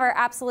then we have our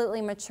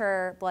absolutely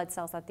mature blood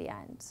cells at the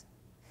end.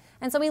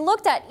 And so we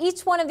looked at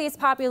each one of these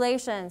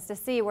populations to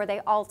see were they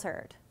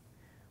altered.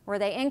 Were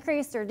they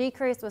increased or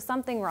decreased? Was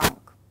something wrong?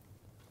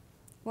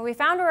 What we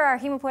found were our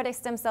hematopoietic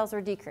stem cells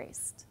were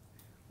decreased,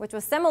 which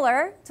was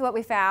similar to what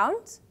we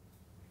found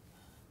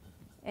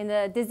in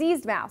the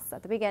diseased mouse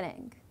at the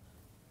beginning.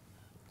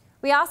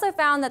 We also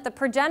found that the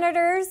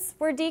progenitors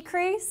were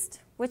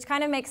decreased, which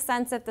kind of makes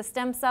sense. If the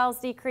stem cells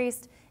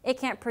decreased, it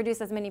can't produce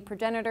as many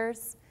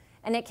progenitors,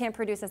 and it can't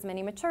produce as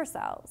many mature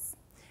cells.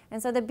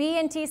 And so the B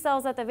and T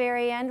cells at the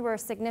very end were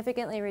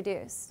significantly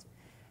reduced.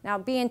 Now,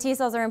 B and T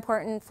cells are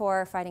important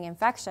for fighting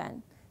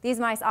infection. These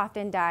mice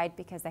often died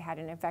because they had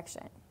an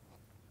infection.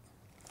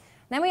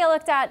 Then we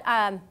looked at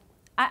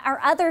our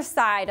other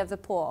side of the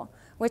pool,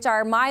 which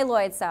are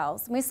myeloid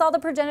cells. We saw the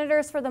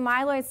progenitors for the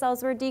myeloid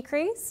cells were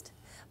decreased.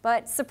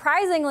 But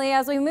surprisingly,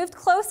 as we moved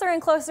closer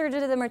and closer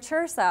to the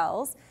mature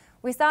cells,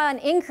 we saw an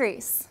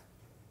increase.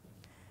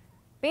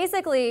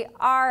 Basically,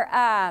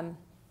 our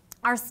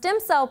stem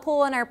cell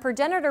pool and our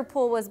progenitor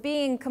pool was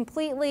being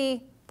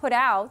completely put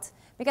out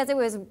because it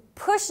was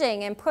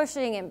pushing and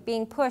pushing and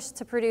being pushed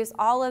to produce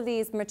all of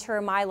these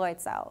mature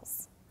myeloid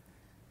cells.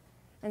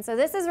 And so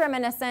this is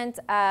reminiscent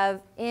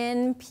of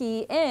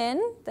NPN,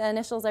 the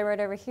initials I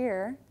wrote over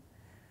here.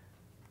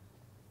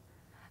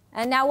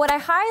 And now what I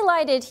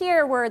highlighted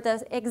here were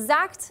the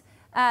exact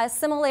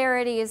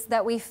similarities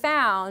that we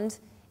found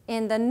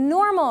in the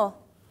normal,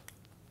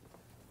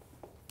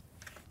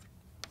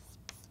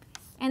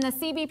 in the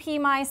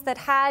CBP mice that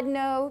had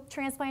no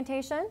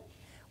transplantation.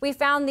 We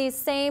found these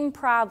same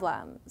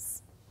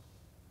problems.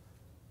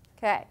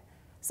 Okay,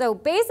 So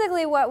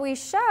basically what we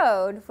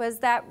showed was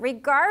that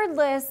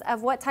regardless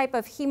of what type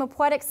of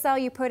hematopoietic cell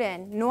you put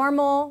in,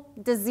 normal,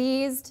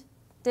 diseased,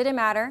 didn't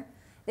matter,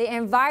 the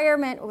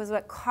environment was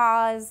what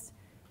caused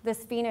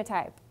this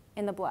phenotype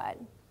in the blood,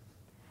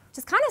 which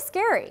is kind of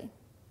scary.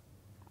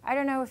 I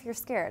don't know if you're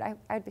scared.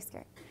 I'd be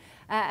scared.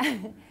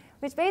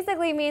 Which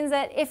basically means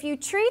that if you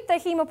treat the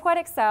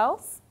hematopoietic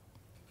cells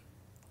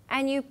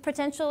and you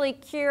potentially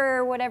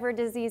cure whatever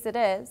disease it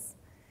is,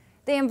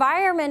 the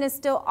environment is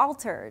still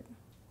altered.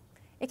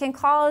 It can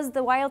cause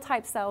the wild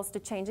type cells to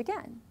change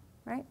again,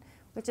 right?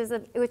 Which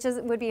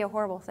would be a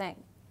horrible thing.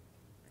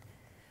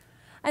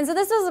 And so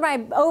this was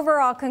my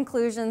overall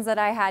conclusions that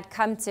I had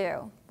come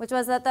to, which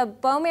was that the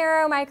bone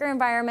marrow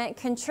microenvironment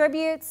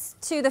contributes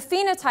to the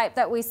phenotype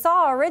that we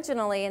saw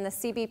originally in the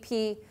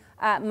CBP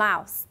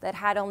mouse that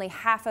had only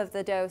half of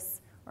the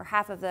dose or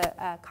half of the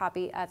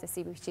copy of the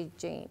CBP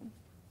gene.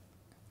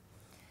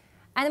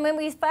 And when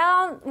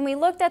we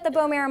looked at the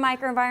bone marrow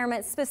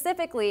microenvironment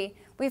specifically,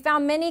 we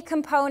found many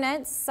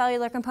components,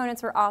 cellular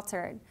components, were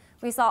altered.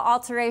 We saw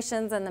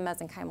alterations in the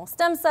mesenchymal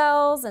stem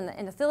cells, and the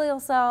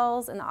endothelial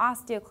cells, and the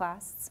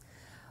osteoclasts.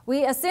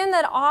 We assumed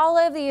that all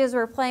of these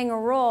were playing a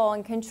role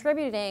in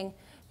contributing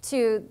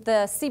to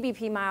the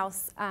CBP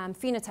mouse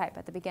phenotype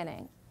at the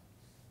beginning.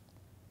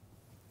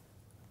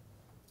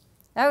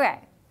 Okay,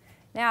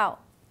 now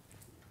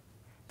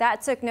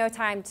that took no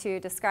time to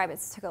describe. It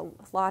took a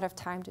lot of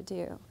time to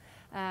do.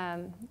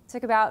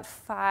 Took about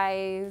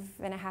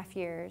 5.5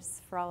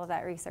 years for all of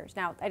that research.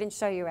 Now, I didn't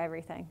show you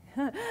everything,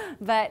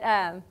 but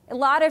a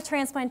lot of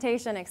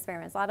transplantation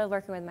experiments, a lot of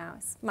working with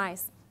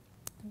mice.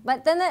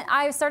 But then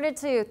I started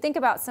to think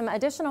about some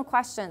additional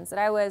questions that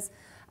I was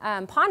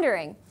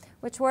pondering,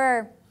 which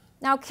were,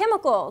 now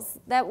chemicals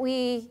that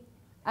we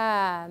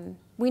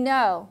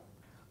know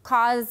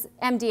cause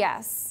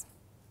MDS,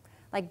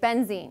 like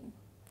benzene,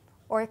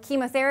 or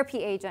chemotherapy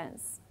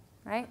agents,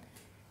 right?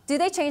 Do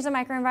they change the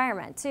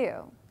microenvironment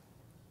too?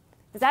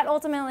 Is that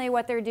ultimately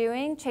what they're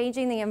doing,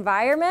 changing the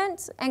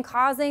environment and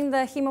causing the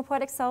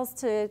hematopoietic cells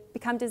to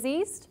become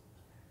diseased?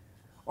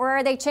 Or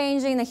are they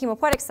changing the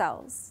hematopoietic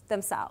cells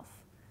themselves?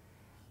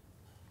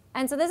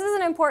 And so this is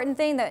an important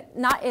thing that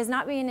is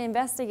not being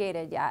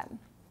investigated yet.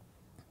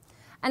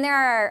 And there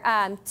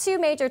are two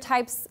major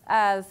types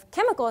of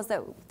chemicals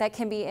that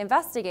can be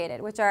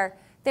investigated, which are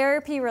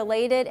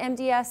therapy-related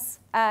MDS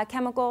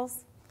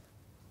chemicals,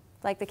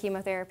 like the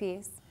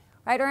chemotherapies,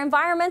 right? Or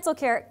environmental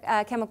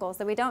chemicals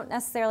that we don't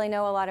necessarily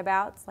know a lot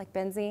about, like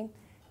benzene.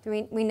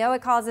 We know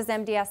it causes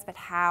MDS, but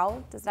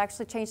how? Does it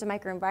actually change the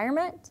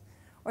microenvironment,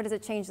 or does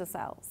it change the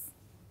cells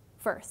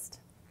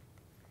first,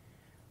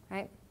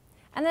 right?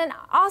 And then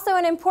also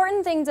an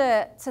important thing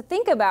to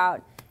think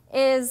about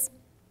is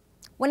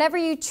whenever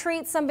you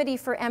treat somebody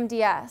for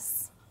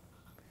MDS,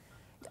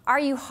 are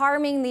you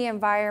harming the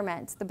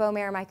environment, the bone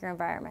marrow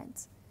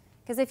microenvironment?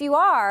 Because if you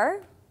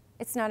are,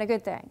 it's not a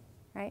good thing,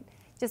 right?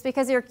 Just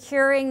because you're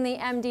curing the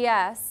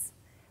MDS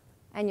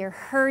and you're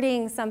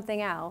hurting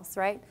something else,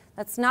 right?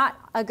 That's not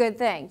a good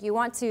thing. You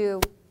want to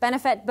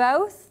benefit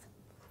both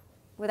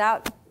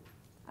without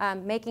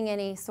making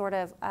any sort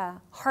of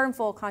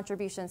harmful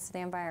contributions to the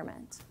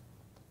environment.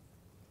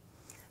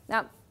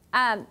 Now,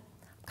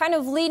 kind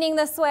of leading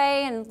this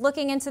way and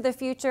looking into the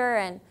future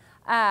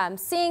and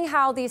seeing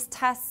how these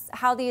tests,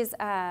 how these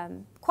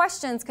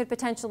questions could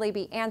potentially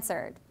be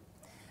answered.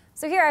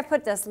 So here I've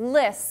put this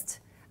list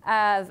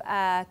of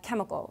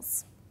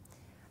chemicals.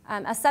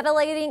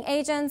 Acetylating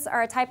agents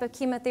are a type of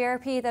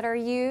chemotherapy that are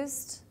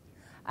used.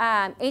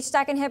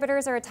 HDAC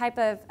inhibitors are a type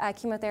of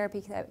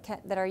chemotherapy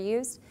that are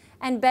used.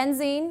 And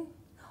benzene,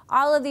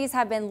 all of these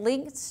have been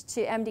linked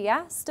to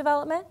MDS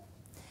development.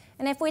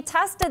 And if we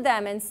tested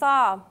them and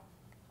saw,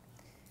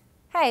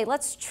 hey,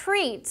 let's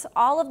treat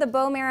all of the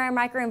bone marrow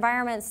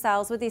microenvironment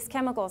cells with these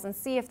chemicals and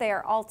see if they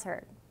are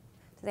altered.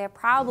 Do they have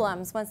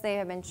problems once they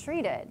have been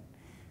treated?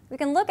 We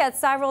can look at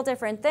several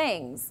different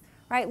things,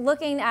 right?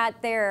 Looking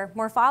at their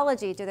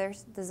morphology,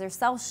 does their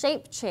cell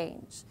shape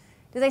change?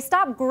 Do they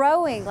stop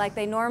growing like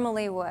they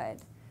normally would?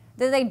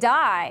 Do they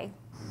die,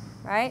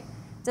 right?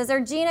 Does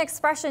their gene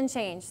expression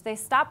change? Do they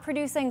stop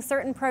producing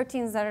certain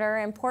proteins that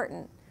are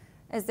important?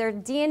 Is their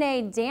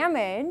DNA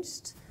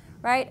damaged,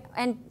 right?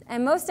 And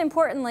most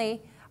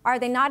importantly, are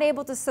they not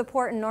able to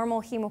support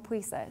normal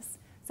hematopoiesis?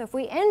 So if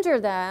we injure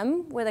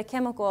them with a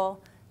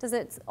chemical, does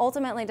it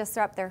ultimately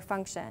disrupt their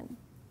function?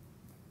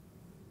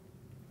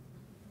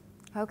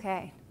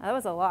 Okay, that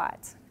was a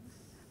lot.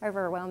 I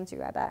overwhelmed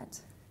you, I bet.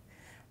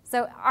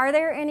 So are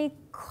there any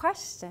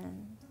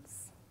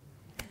questions?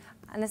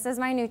 And this is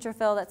my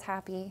neutrophil that's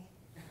happy.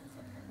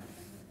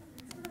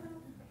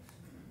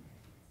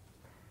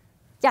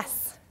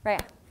 Yes, Rhea.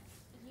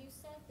 You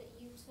said that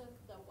you took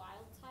the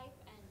wild type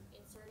and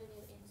inserted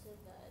it into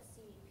the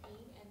CBP,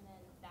 and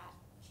then that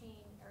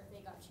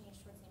they got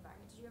changed towards the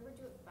environment. Did you ever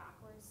do it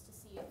backwards to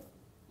see if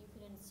you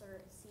could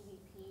insert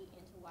CBP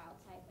into wild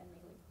type and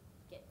they would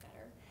get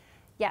better?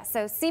 Yeah,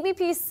 so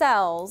CBP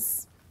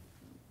cells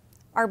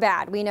are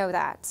bad. We know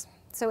that.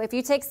 So if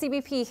you take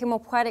CBP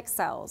hematopoietic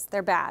cells,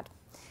 they're bad.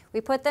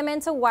 We put them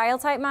into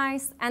wild-type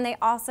mice, and they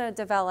also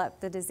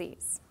develop the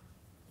disease.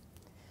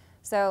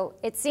 So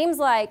it seems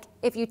like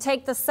if you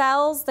take the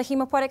cells, the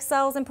hematopoietic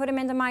cells, and put them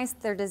into mice,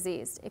 they're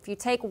diseased. If you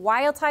take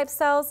wild-type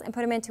cells and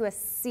put them into a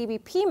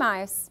CBP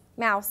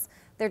mouse,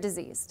 they're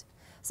diseased.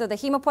 So the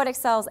hematopoietic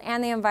cells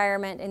and the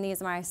environment in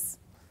these mice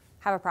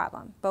have a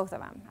problem, both of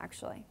them,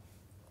 actually.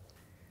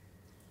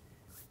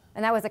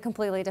 And that was a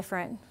completely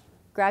different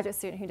graduate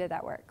student who did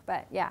that work.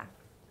 But yeah,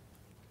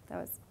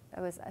 that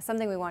was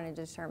something we wanted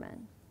to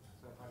determine.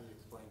 So how do you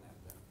explain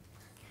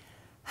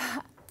that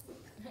then?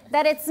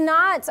 That it's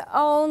not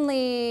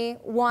only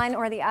one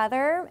or the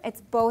other,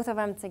 it's both of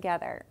them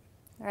together,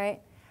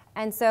 right?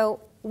 And so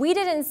we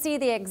didn't see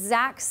the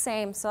exact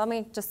same, so let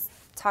me just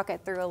talk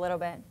it through a little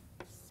bit.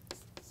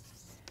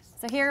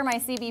 So here are my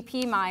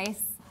CBP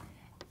mice,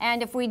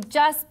 and if we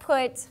just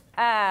put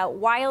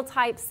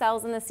wild-type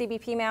cells in the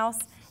CBP mouse,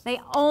 they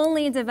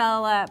only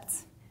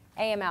developed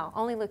AML,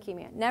 only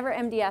leukemia, never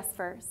MDS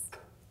first.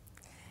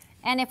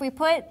 And if we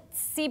put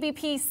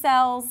CBP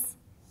cells,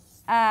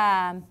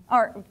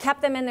 or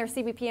kept them in their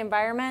CBP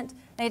environment,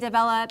 they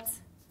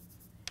developed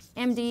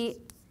MDS,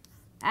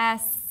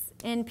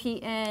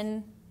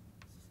 NPN,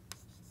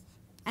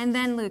 and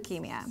then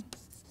leukemia.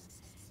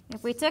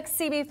 If we took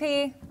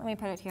CBP, let me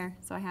put it here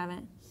so I have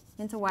it,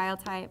 into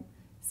wild type,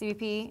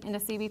 CBP into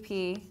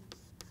CBP,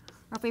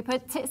 or if we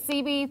put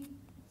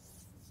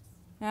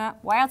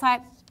wild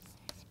type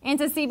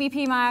into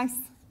CBP mice,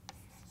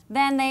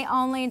 then they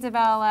only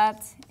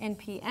developed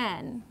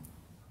NPN.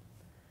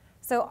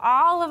 So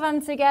all of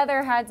them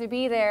together had to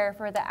be there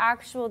for the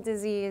actual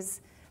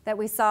disease that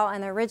we saw in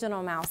the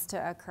original mouse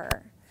to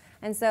occur.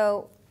 And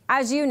so,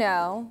 as you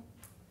know,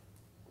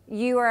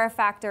 you are a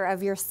factor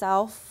of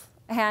yourself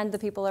and the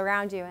people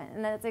around you.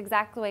 And that's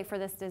exactly for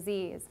this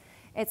disease.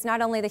 It's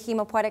not only the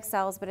hematopoietic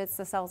cells, but it's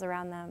the cells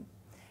around them.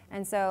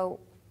 And so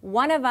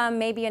one of them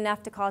may be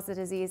enough to cause the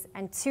disease,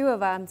 and two of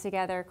them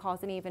together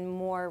cause an even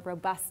more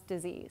robust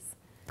disease.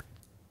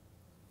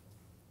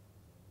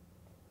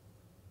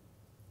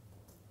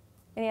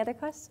 Any other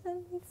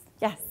questions?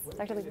 Yes,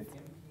 Dr. Lee. What does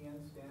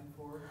MPN stand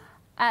for?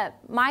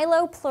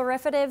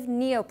 Myeloproliferative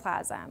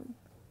neoplasm.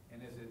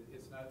 And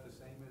it's not the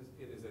same as,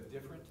 it is a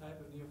different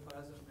type of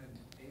neoplasm than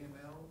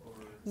AML, or?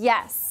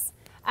 Yes.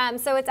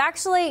 So it's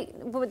actually,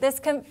 this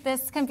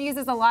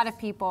confuses a lot of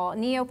people.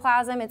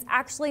 Neoplasm, it's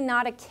actually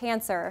not a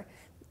cancer.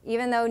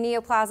 Even though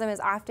neoplasm is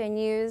often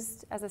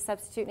used as a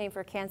substitute name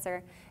for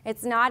cancer.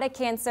 It's not a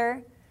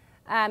cancer.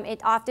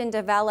 It often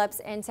develops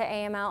into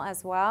AML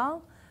as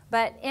well.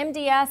 But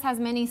MDS has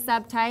many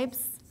subtypes.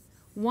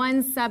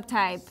 One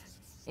subtype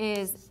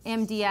is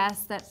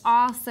MDS that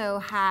also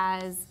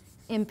has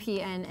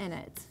MPN in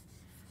it.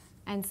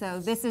 And so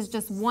this is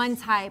just one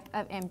type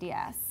of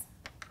MDS.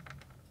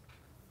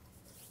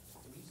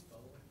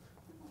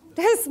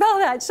 Spell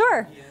that,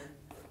 sure.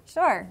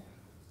 Sure.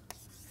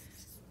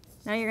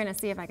 Now you're going to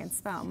see if I can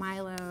spell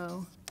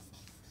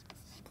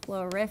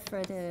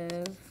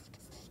myeloproliferative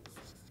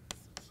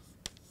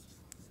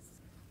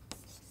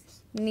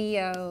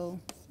neoplasm.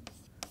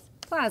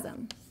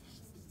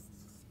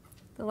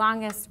 The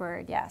longest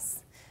word,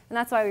 yes. And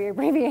that's why we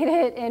abbreviate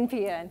it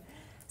NPN.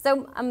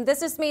 So this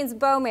just means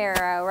bone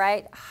marrow,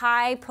 right?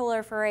 High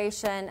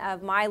proliferation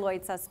of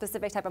myeloid cells,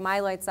 specific type of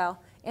myeloid cell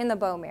in the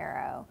bone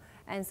marrow.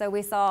 And so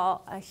we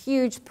saw a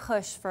huge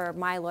push for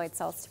myeloid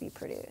cells to be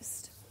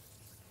produced.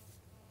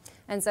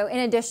 And so in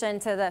addition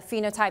to the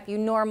phenotype you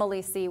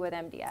normally see with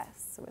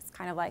MDS, so it's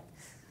kind of like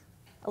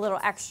a little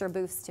extra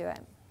boost to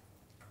it.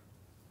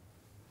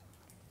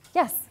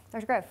 Yes,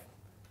 Dr. Grove.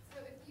 So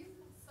if you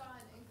saw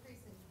an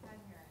increase in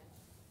hemorrhage,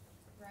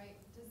 right,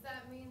 does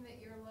that mean that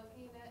you're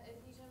looking at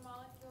adhesion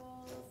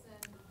molecules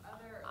and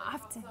other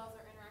Often. cells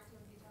are interacting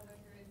with each other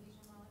through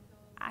adhesion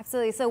molecules?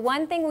 Absolutely. So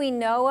one thing we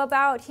know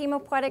about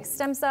hematopoietic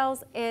stem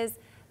cells is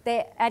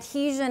that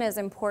adhesion is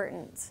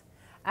important.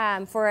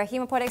 For a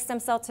hematopoietic stem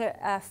cell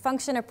to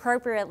function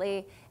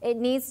appropriately, it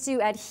needs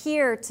to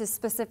adhere to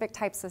specific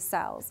types of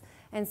cells.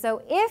 And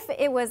so if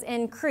it was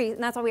increased,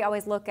 and that's why we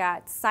always look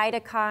at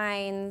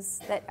cytokines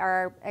that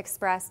are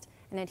expressed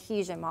and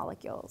adhesion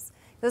molecules.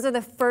 Those are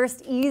the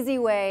first easy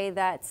way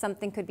that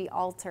something could be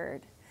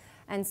altered.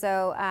 And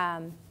so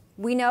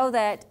we know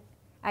that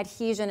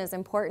adhesion is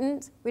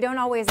important. We don't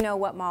always know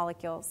what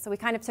molecules. So we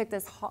kind of took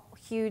this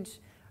huge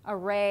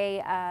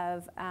array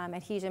of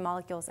adhesion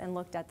molecules and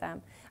looked at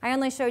them. I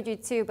only showed you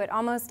two, but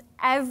almost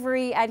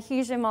every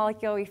adhesion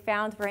molecule we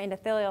found for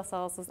endothelial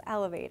cells was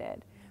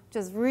elevated, which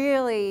is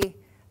really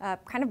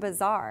kind of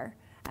bizarre.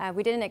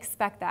 We didn't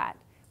expect that.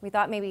 We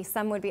thought maybe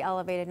some would be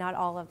elevated, not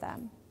all of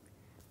them.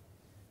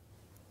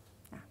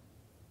 Yeah.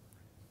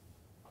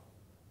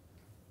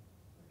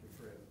 Dr.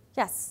 Perez.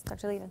 Yes,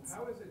 Dr. Levens.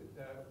 How is it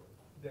that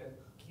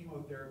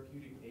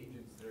chemotherapeutic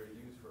agents that are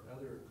used for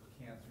other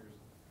cancers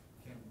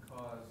can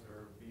cause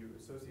or be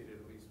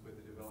associated at least with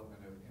the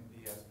development of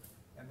MDS?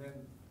 And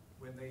then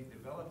when they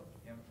develop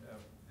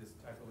this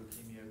type of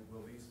leukemia,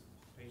 will these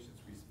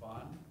patients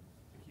respond to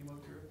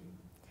chemotherapy?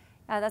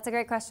 That's a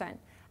great question.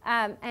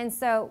 And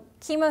so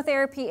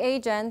chemotherapy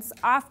agents,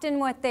 often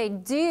what they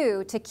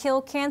do to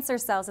kill cancer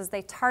cells is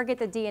they target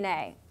the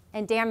DNA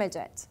and damage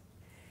it.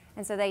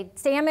 And so they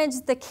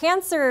damage the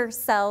cancer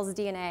cell's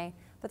DNA,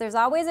 but there's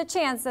always a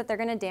chance that they're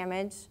going to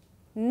damage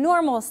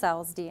normal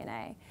cells'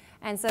 DNA.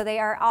 And so they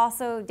are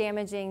also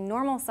damaging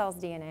normal cells'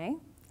 DNA,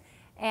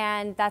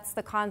 and that's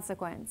the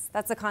consequence.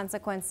 That's the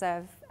consequence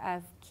of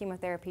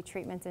chemotherapy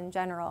treatments in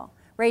general.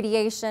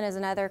 Radiation is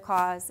another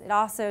cause. It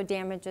also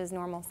damages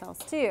normal cells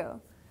too.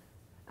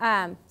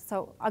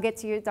 So I'll get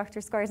to you,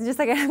 Dr. Scores, in just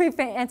a second. Let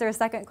me answer a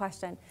second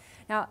question.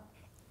 Now,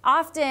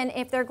 often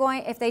if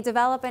they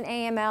develop an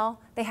AML,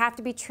 they have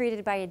to be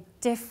treated by a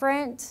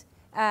different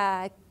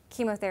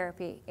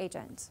chemotherapy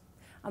agent.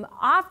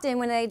 Often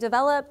when they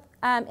develop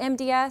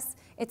MDS,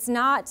 it's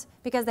not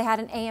because they had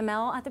an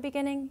AML at the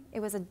beginning. It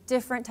was a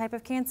different type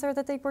of cancer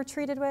that they were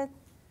treated with,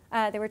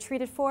 they were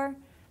treated for,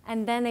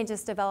 and then they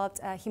just developed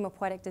a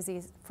hematopoietic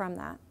disease from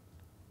that.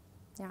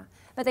 Yeah.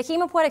 But the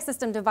hematopoietic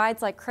system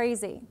divides like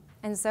crazy,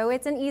 and so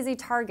it's an easy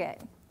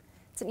target.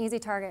 It's an easy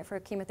target for a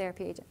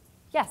chemotherapy agent.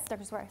 Yes,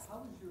 Dr. Suarez. How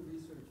was your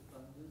research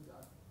funded,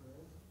 Dr.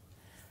 Perez?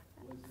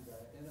 Was it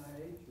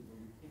NIH or the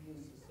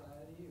Lutheran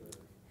Society?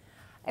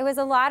 Or? It was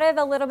a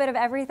little bit of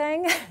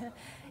everything.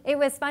 It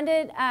was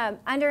funded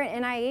under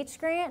an NIH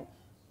grant,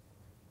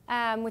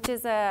 which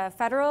is a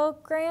federal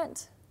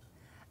grant.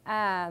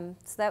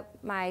 So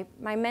that my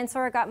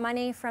mentor got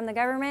money from the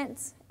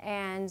government,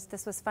 and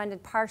this was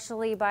funded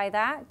partially by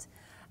that.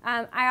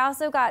 I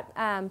also got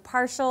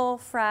partial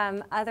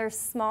from other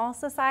small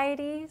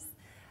societies,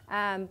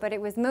 but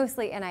it was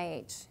mostly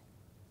NIH.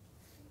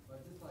 I'd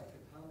just like to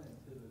comment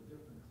to the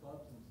different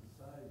clubs and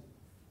societies.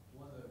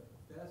 One of the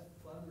best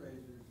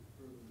fundraisers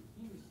for the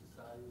Leukemia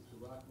Society is the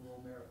Rock and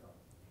Roll Marathon.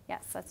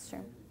 Yes, that's true.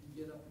 And if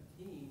you get up a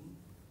team,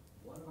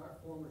 one of our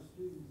former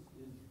students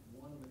is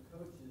one of the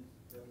coaches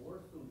that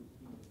works for the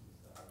Leukemia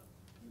Society.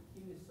 The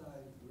Leukemia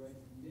Society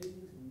raised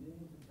millions and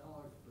millions of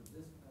dollars for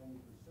this kind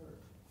of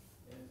research.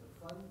 And it's a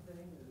fun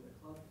thing that a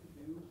club could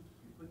do.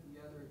 You put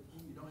together a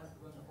team. You don't have to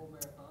run the whole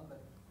marathon,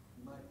 but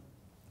you might,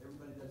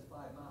 everybody does 5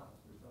 miles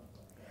or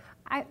something like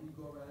that. You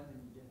go around and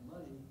you get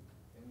money,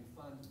 and we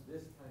fund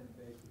this kind of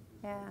basic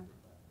research. Yeah.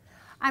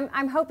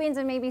 I'm hoping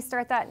to maybe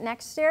start that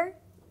next year,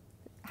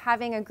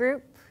 having a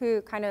group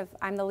who kind of,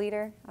 I'm the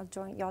leader,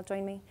 y'all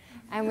join me,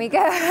 and we go,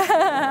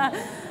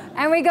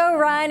 and we go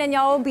run, and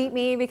y'all will beat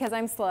me because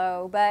I'm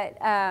slow, but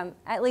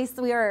at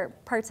least we are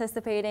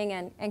participating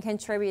and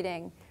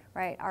contributing,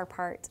 right, our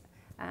part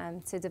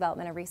to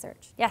development of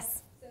research.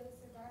 Yes? So the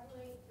survival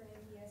rate for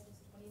MDS was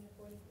 20 to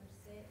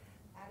 40%.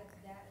 Out of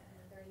that,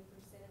 30%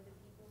 of the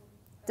people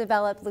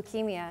Develop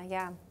leukemia,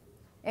 yeah,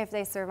 if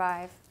they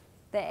survive.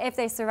 If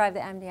they survive the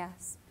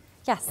MDS.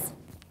 Yes?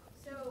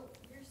 So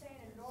you're saying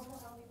a normal,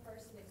 healthy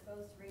person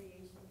exposed to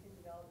radiation can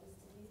develop this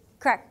disease?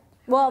 Correct.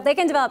 Well, they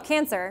can develop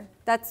cancer.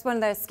 That's one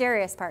of the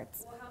scariest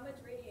parts. Well, how much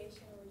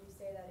radiation would you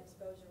say that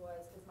exposure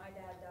was? Because my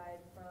dad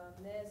died from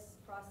this,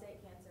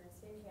 prostate cancer, and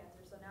skin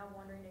cancer. So now I'm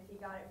wondering if he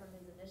got it from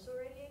his initial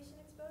radiation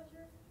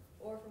exposure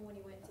or from when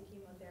he went to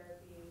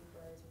chemotherapy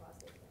for his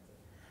prostate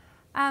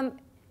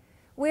cancer.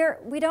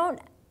 We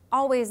don't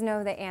always know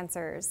the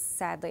answers,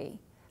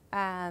 sadly.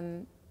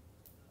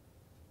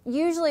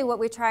 Usually what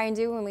we try and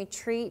do when we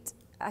treat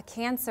a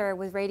cancer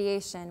with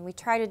radiation, we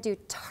try to do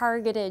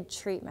targeted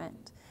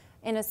treatment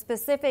in a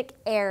specific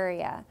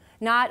area,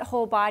 not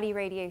whole body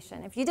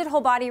radiation. If you did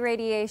whole body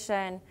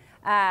radiation,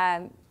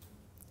 the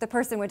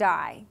person would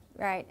die,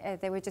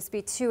 right? They would just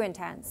be too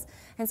intense.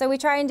 And so we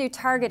try and do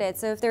targeted.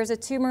 So if there's a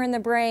tumor in the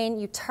brain,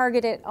 you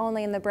target it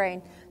only in the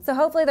brain. So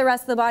hopefully the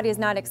rest of the body is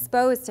not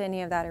exposed to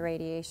any of that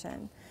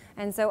irradiation.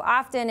 And so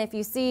often if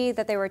you see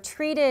that they were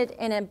treated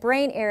in a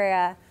brain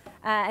area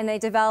and they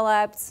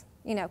developed,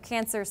 you know,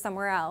 cancer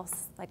somewhere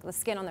else, like the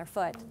skin on their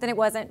foot, then it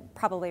wasn't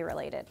probably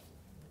related.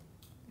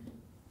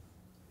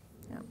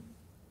 Yeah.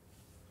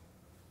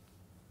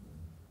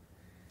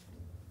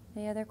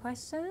 Any other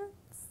questions?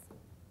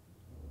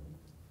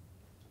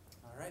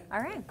 All right. All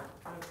right.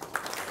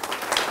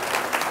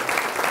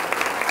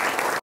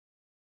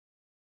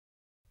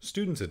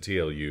 Students at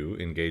TLU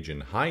engage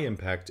in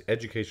high-impact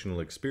educational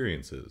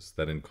experiences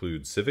that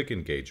include civic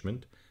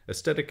engagement,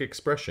 aesthetic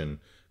expression,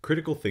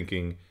 critical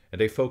thinking,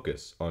 and a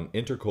focus on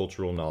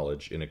intercultural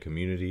knowledge in a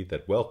community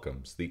that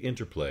welcomes the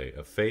interplay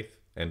of faith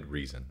and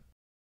reason.